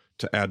to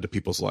add to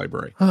people's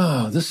library?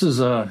 Oh, this is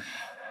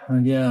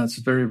it's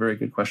a very, very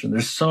good question.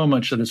 There's so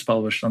much that is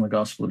published on the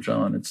Gospel of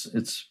John.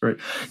 It's very.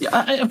 Yeah,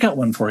 I've got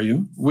one for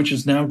you, which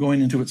is now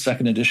going into its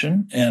second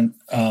edition, and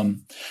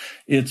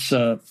it's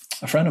a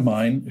friend of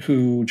mine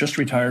who just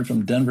retired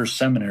from Denver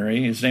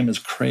Seminary. His name is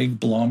Craig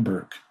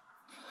Blomberg,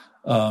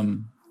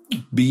 Blomberg.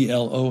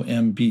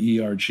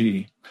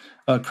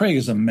 Craig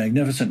is a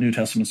magnificent New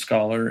Testament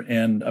scholar,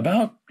 and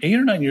about 8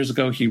 or 9 years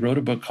ago, he wrote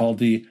a book called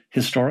The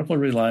Historical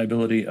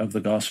Reliability of the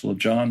Gospel of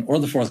John, or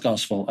the Fourth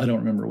Gospel. I don't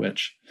remember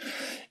which.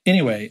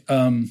 Anyway,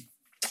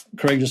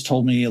 Craig just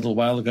told me a little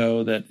while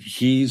ago that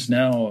he's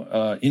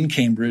now in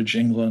Cambridge,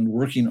 England,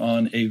 working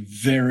on a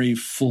very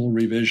full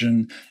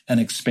revision and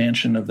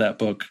expansion of that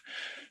book.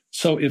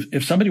 So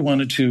if somebody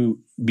wanted to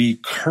be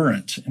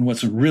current in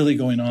what's really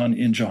going on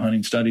in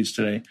Johannine studies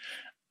today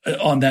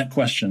on that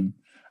question,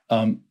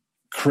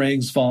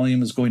 Craig's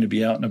volume is going to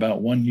be out in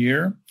about 1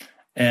 year,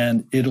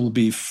 and it'll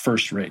be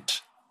first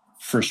rate.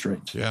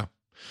 Yeah.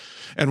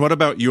 And what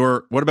about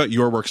your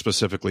work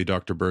specifically,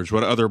 Dr. Burge?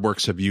 What other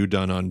works have you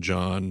done on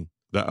John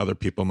that other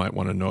people might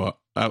want to know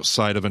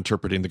outside of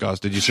interpreting the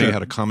gospel? Did you say you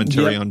had a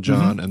commentary on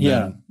John? Mm-hmm. And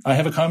then I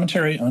have a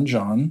commentary on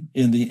John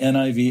in the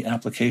NIV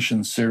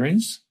application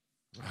series.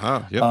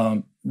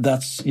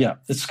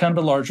 It's kind of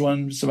a large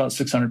one. It's about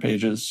 600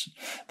 pages.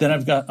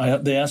 Then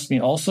they asked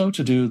me also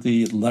to do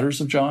the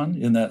letters of John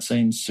in that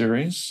same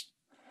series.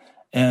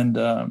 And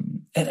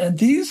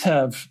these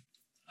have,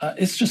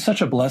 it's just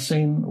such a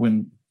blessing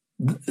when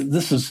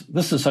this is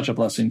such a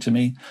blessing to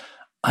me.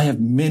 I have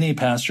many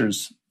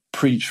pastors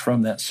preach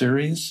from that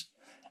series,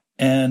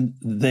 and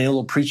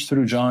they'll preach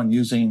through John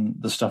using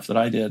the stuff that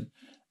I did.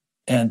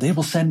 And they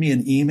will send me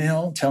an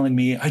email telling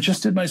me, I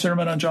just did my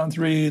sermon on John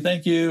 3.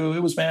 Thank you.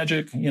 It was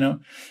magic,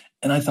 And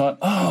I thought,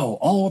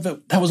 all of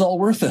it, that was all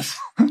worth it.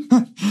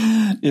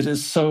 It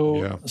is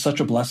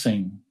such a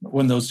blessing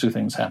when those two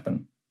things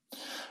happen.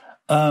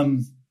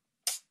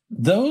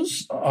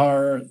 Those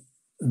are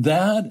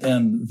that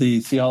and the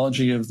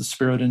theology of the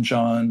Spirit in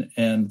John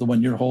and the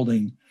one you're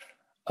holding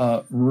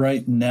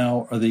right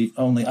now are the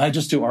only. I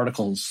just do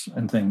articles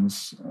and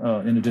things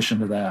in addition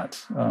to that,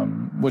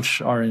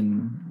 which are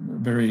in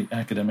very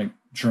academic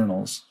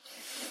journals.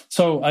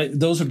 So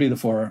those would be the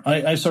four.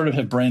 I sort of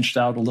have branched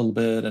out a little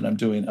bit, and I'm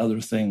doing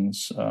other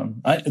things.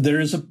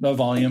 There is a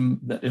volume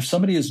that if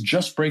somebody is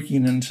just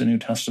breaking into New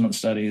Testament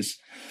studies,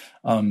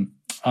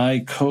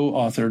 I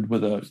co-authored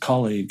with a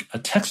colleague a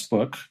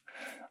textbook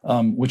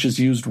which is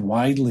used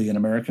widely in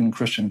American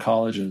Christian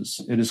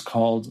colleges. It is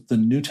called The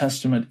New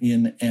Testament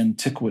in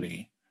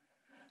Antiquity.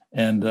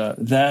 And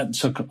that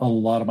took a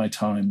lot of my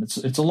time.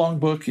 It's a long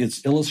book.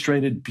 It's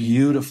illustrated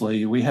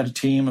beautifully. We had a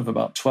team of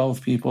about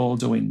 12 people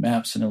doing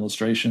maps and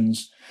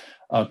illustrations.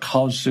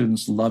 College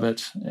students love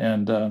it.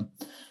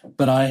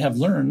 But I have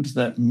learned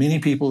that many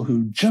people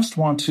who just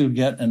want to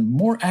get a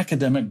more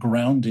academic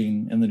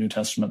grounding in the New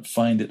Testament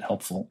find it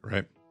helpful.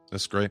 Right.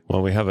 That's great.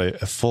 Well, we have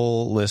a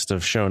full list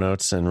of show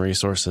notes and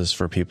resources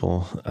for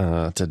people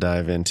to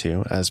dive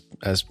into. As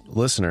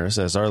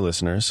our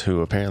listeners who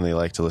apparently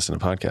like to listen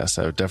to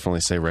podcasts, I would definitely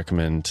say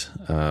recommend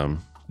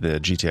the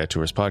GTI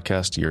Tours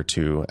podcast, year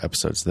 2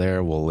 episodes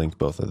there. We'll link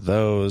both of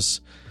those.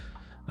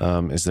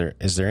 Is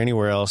there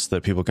anywhere else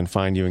that people can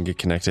find you and get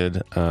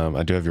connected?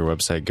 I do have your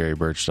website,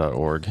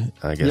 garyburge.org.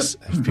 I guess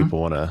if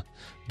people want to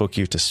book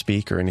you to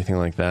speak or anything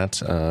like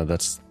that,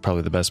 that's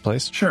probably the best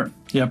place. Sure.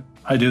 Yep.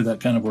 I do that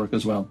kind of work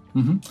as well.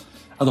 Mm-hmm.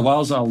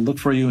 Otherwise, I'll look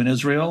for you in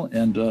Israel,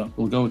 and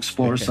we'll go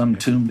explore some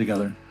tomb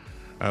together.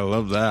 I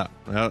love that.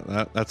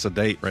 That's a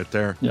date right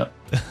there. Yep.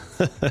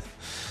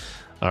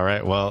 All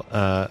right. Well,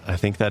 I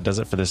think that does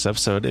it for this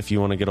episode. If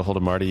you want to get a hold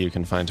of Marty, you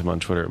can find him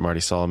on Twitter at Marty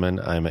Solomon.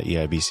 I'm at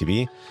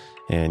EIBCB,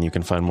 and you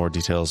can find more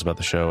details about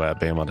the show at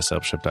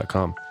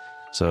BEMA.discipleship.com.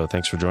 So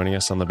thanks for joining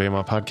us on the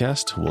BEMA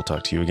podcast. We'll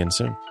talk to you again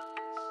soon.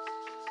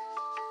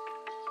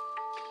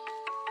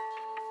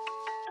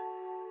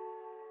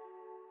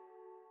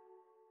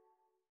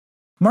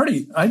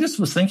 Marty, I just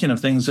was thinking of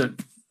things that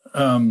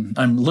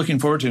I'm looking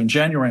forward to. In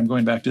January, I'm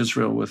going back to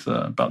Israel with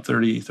about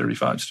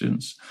 35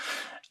 students.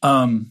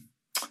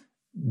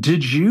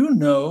 Did you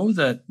know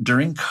that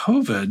during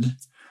COVID,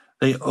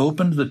 they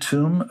opened the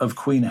tomb of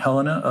Queen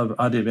Helena of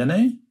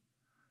Adivene?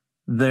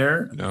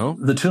 No.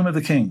 The tomb of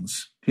the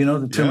kings. Do you know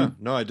the tomb? Yeah,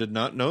 no, I did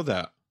not know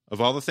that.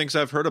 Of all the things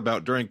I've heard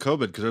about during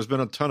COVID, because there's been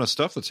a ton of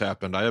stuff that's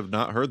happened, I have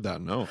not heard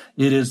that, no.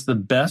 It is the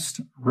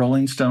best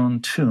Rolling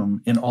Stone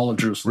tomb in all of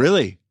Jerusalem.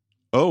 Really?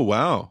 Oh,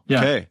 wow. Yeah.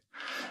 Okay.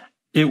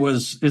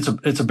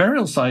 It's a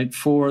burial site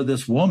for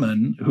this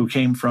woman who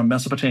came from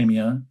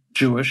Mesopotamia,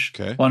 Jewish,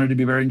 wanted to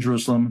be buried in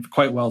Jerusalem,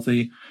 quite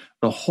wealthy.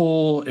 The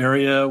whole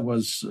area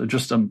was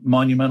just a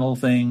monumental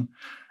thing.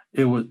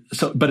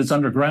 But it's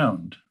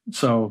underground.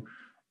 So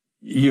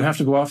you have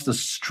to go off the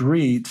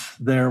street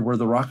there where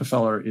the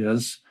Rockefeller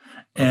is.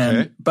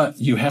 But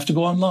you have to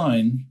go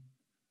online.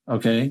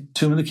 Okay.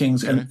 Tomb of the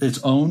Kings. Okay. And it's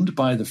owned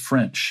by the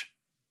French.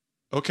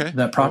 Okay.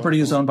 That property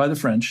is owned by the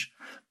French,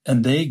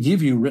 and they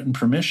give you written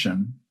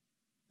permission.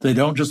 They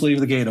don't just leave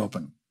the gate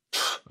open.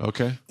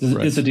 Okay.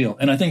 It's a deal.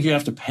 And I think you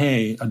have to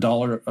pay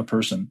 $1 a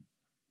person.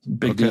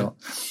 Big deal.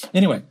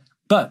 Anyway,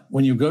 but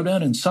when you go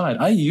down inside,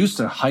 I used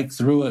to hike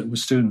through it with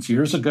students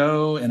years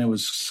ago, and it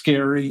was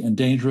scary and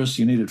dangerous.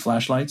 You needed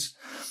flashlights.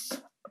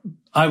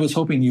 I was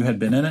hoping you had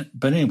been in it.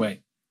 But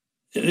anyway,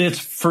 it's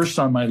first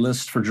on my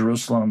list for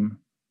Jerusalem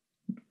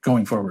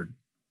going forward.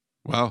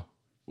 Wow.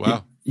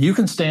 You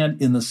can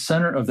stand in the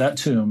center of that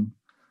tomb.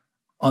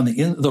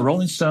 The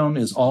Rolling Stone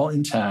is all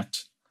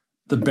intact.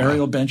 The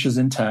burial bench is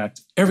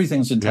intact.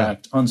 Everything's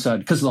intact on side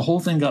because the whole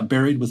thing got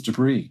buried with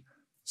debris.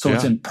 So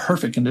it's in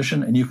perfect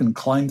condition, and you can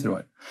climb through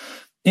it.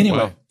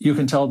 Anyway, you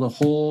can tell the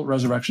whole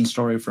resurrection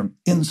story from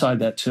inside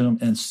that tomb,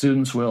 and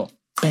students will,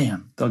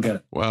 they'll get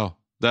it. Wow.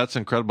 That's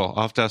incredible.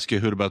 I'll have to ask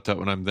Yehud about that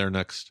when I'm there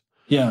next.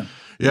 Yeah.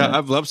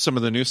 I've loved some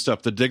of the new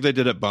stuff. The dig they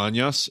did at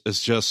Banyas is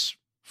just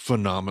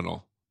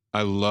phenomenal.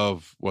 I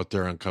love what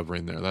they're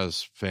uncovering there. That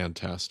is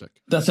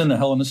fantastic. That's in the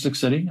Hellenistic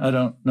city? I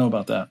don't know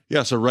about that.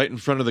 Yeah, so right in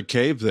front of the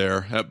cave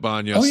there at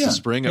Banyas, the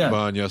spring at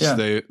Banyas,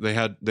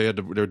 they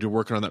were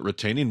working on that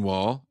retaining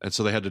wall, and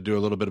so they had to do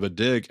a little bit of a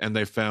dig, and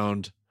they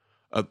found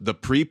the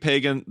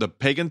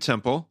pagan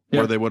temple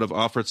where they would have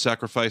offered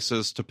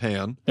sacrifices to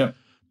Pan. Yeah.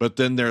 But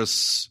then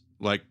there's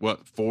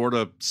 4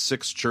 to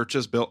 6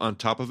 churches built on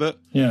top of it.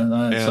 Yeah,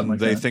 and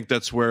they think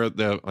that's where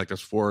there's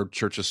 4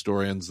 church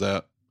historians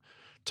that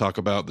talk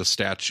about the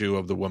statue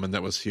of the woman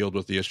that was healed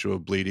with the issue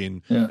of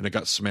bleeding, and it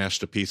got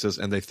smashed to pieces.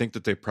 And they think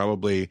that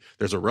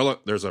there's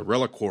a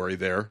reliquary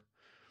there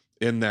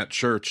in that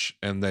church,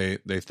 and they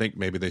think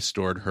maybe they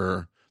stored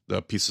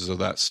the pieces of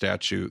that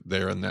statue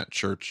there in that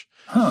church.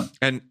 Huh.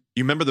 And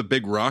you remember the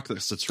big rock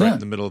that sits right in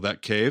the middle of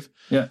that cave?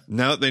 Yeah.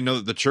 Now that they know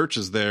that the church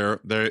is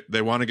there,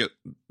 they want to get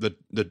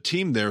the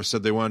team there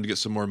said they wanted to get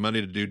some more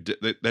money to do.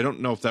 They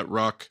don't know if that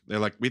rock. They're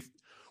like,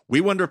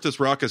 we wonder if this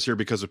rock is here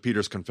because of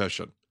Peter's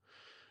confession.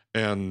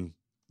 And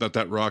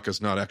that rock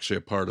is not actually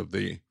a part of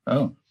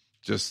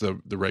just the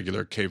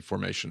regular cave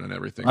formation and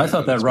everything. I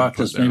thought that rock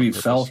just maybe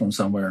fell from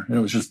somewhere. It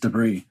was just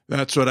debris.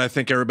 That's what I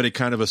think everybody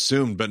kind of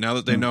assumed. But now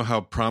that they know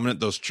how prominent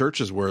those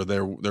churches were,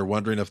 they're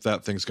wondering if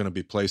that thing's going to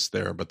be placed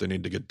there. But they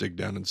need to dig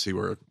down and see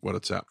what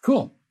it's at.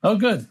 Cool. Oh,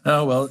 good.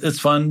 Oh, well,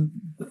 it's fun.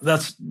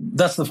 That's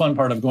the fun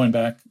part of going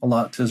back a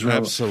lot to Israel.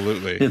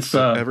 Absolutely. It's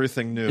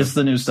everything new. It's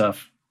the new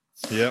stuff.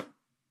 Yep.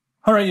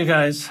 All right, you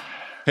guys.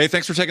 Hey,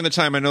 thanks for taking the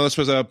time. I know this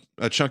was a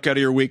chunk out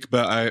of your week,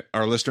 but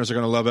our listeners are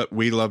going to love it.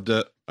 We loved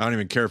it. I don't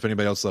even care if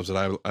anybody else loves it.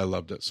 I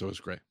loved it, so it was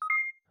great.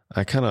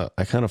 I kind of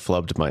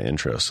flubbed my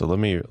intro, so let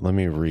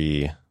me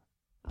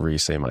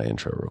re-say my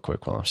intro real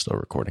quick while I'm still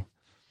recording.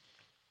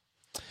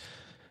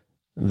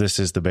 This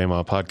is the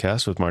Bema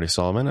podcast with Marty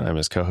Solomon. I'm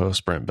his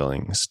co-host, Brent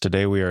Billings.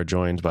 Today we are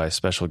joined by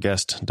special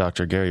guest,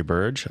 Dr. Gary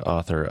Burge,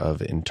 author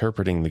of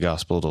Interpreting the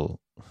Gospel.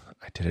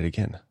 I did it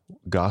again.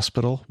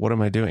 Gospel? What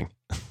am I doing?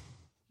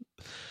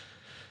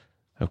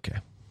 Okay.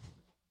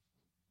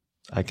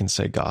 I can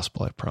say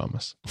gospel, I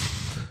promise.